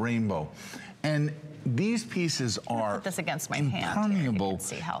to the rainbow. And these pieces are put this against my impermeable.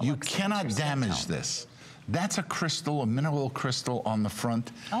 Hand you cannot damage this. That's a crystal, a mineral crystal on the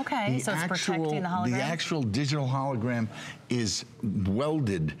front. Okay, so it's protecting the hologram? The actual digital hologram is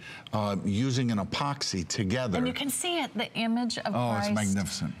welded using an epoxy together. And you can see it, the image of Christ. Oh, it's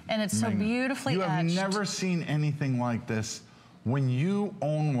magnificent. And it's so beautifully etched. You have never seen anything like this. When you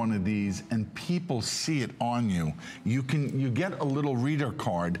own one of these and people see it on you, you get a little reader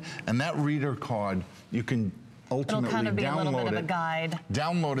card, and that reader card, you can ultimately It'll kind of be a little bit of a guide.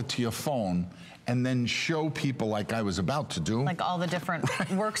 Download it to your phone, and then show people, like I was about to do. Like all the different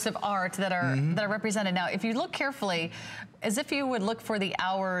works of art that are represented. Now, if you look carefully, as if you would look for the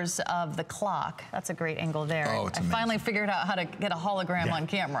hours of the clock. That's a great angle there. Oh, it's amazing. I finally figured out how to get a hologram on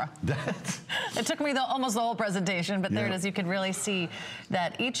camera. It took me almost the whole presentation, but there it is. You can really see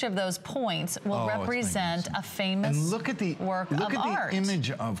that each of those points will represent a famous work of art. Look at the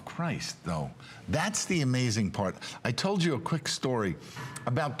image of Christ, though. That's the amazing part. I told you a quick story.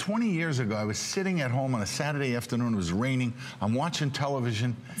 About 20 years ago, I was sitting at home on a Saturday afternoon. It was raining. I'm watching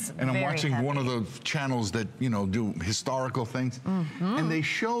television, and I'm watching one of the channels that, do historical things. And they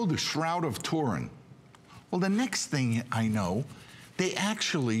show the Shroud of Turin. Well, the next thing I know, they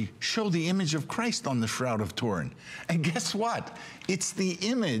actually show the image of Christ on the Shroud of Turin. And guess what? It's the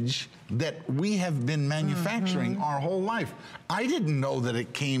image that we have been manufacturing our whole life. I didn't know that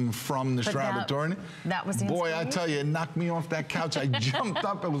it came from the Shroud of Turin. That was the Boy, I tell you, it knocked me off that couch. I jumped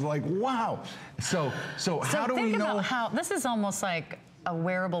up. It was like, wow. So how do we know? About how this is almost like a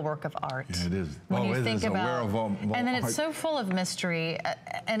wearable work of art. Yeah, it is. When you think about, wearable and then art. it's so full of mystery,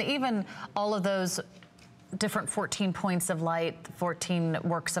 and even all of those different 14 points of light, 14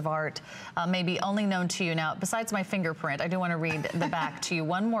 works of art, maybe only known to you. Now, besides my fingerprint, I do want to read the back to you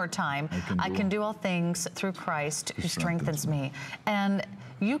one more time. I can do all things through Christ who strengthens me. And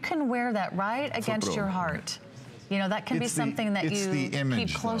you can wear that right against your heart. You know, that can be something that you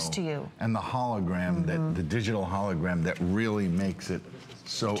keep close to you. And the hologram, the digital hologram that really makes it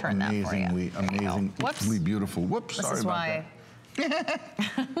so amazingly beautiful. Whoops, sorry about that.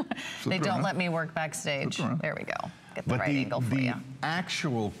 They don't let me work backstage. There we go. Get the right angle for you. The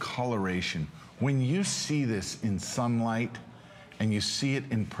actual coloration, when you see this in sunlight and you see it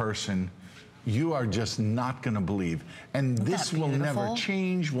in person, you are just not going to believe. And this will never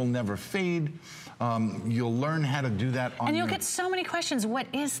change, will never fade. You'll learn how to do that on And you'll get so many questions. What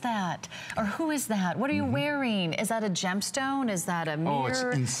is that? Or who is that? What are you wearing? Is that a gemstone? Is that a mirror? Oh, it's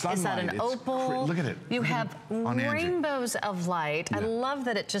in sunlight. Is that an opal? Look at it. You have rainbows of light. I love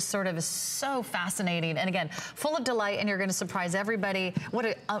that it just sort of is so fascinating. And again, full of delight, and you're going to surprise everybody.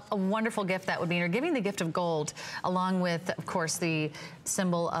 What a wonderful gift that would be. And you're giving the gift of gold, along with, of course, the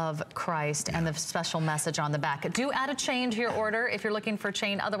symbol of Christ and the special message on the back. Do add a chain to your order if you're looking for a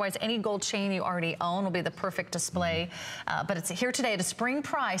chain. Otherwise, any gold chain you already own will be the perfect display. But it's here today at a spring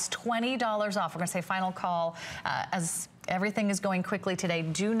price, $20 off. We're going to say final call as everything is going quickly today.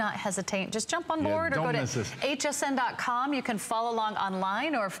 Do not hesitate. Just jump on board or go to hsn.com. You can follow along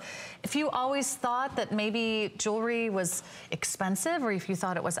online, or if you always thought that maybe jewelry was expensive, or if you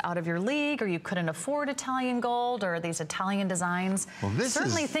thought it was out of your league, or you couldn't afford Italian gold or these Italian designs,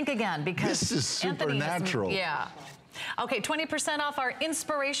 certainly think again, because this is supernatural. Okay, 20% off our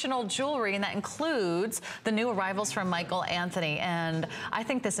inspirational jewelry, and that includes the new arrivals from Michael Anthony. And I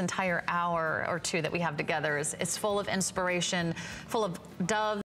think this entire hour or two that we have together is full of inspiration, full of doves.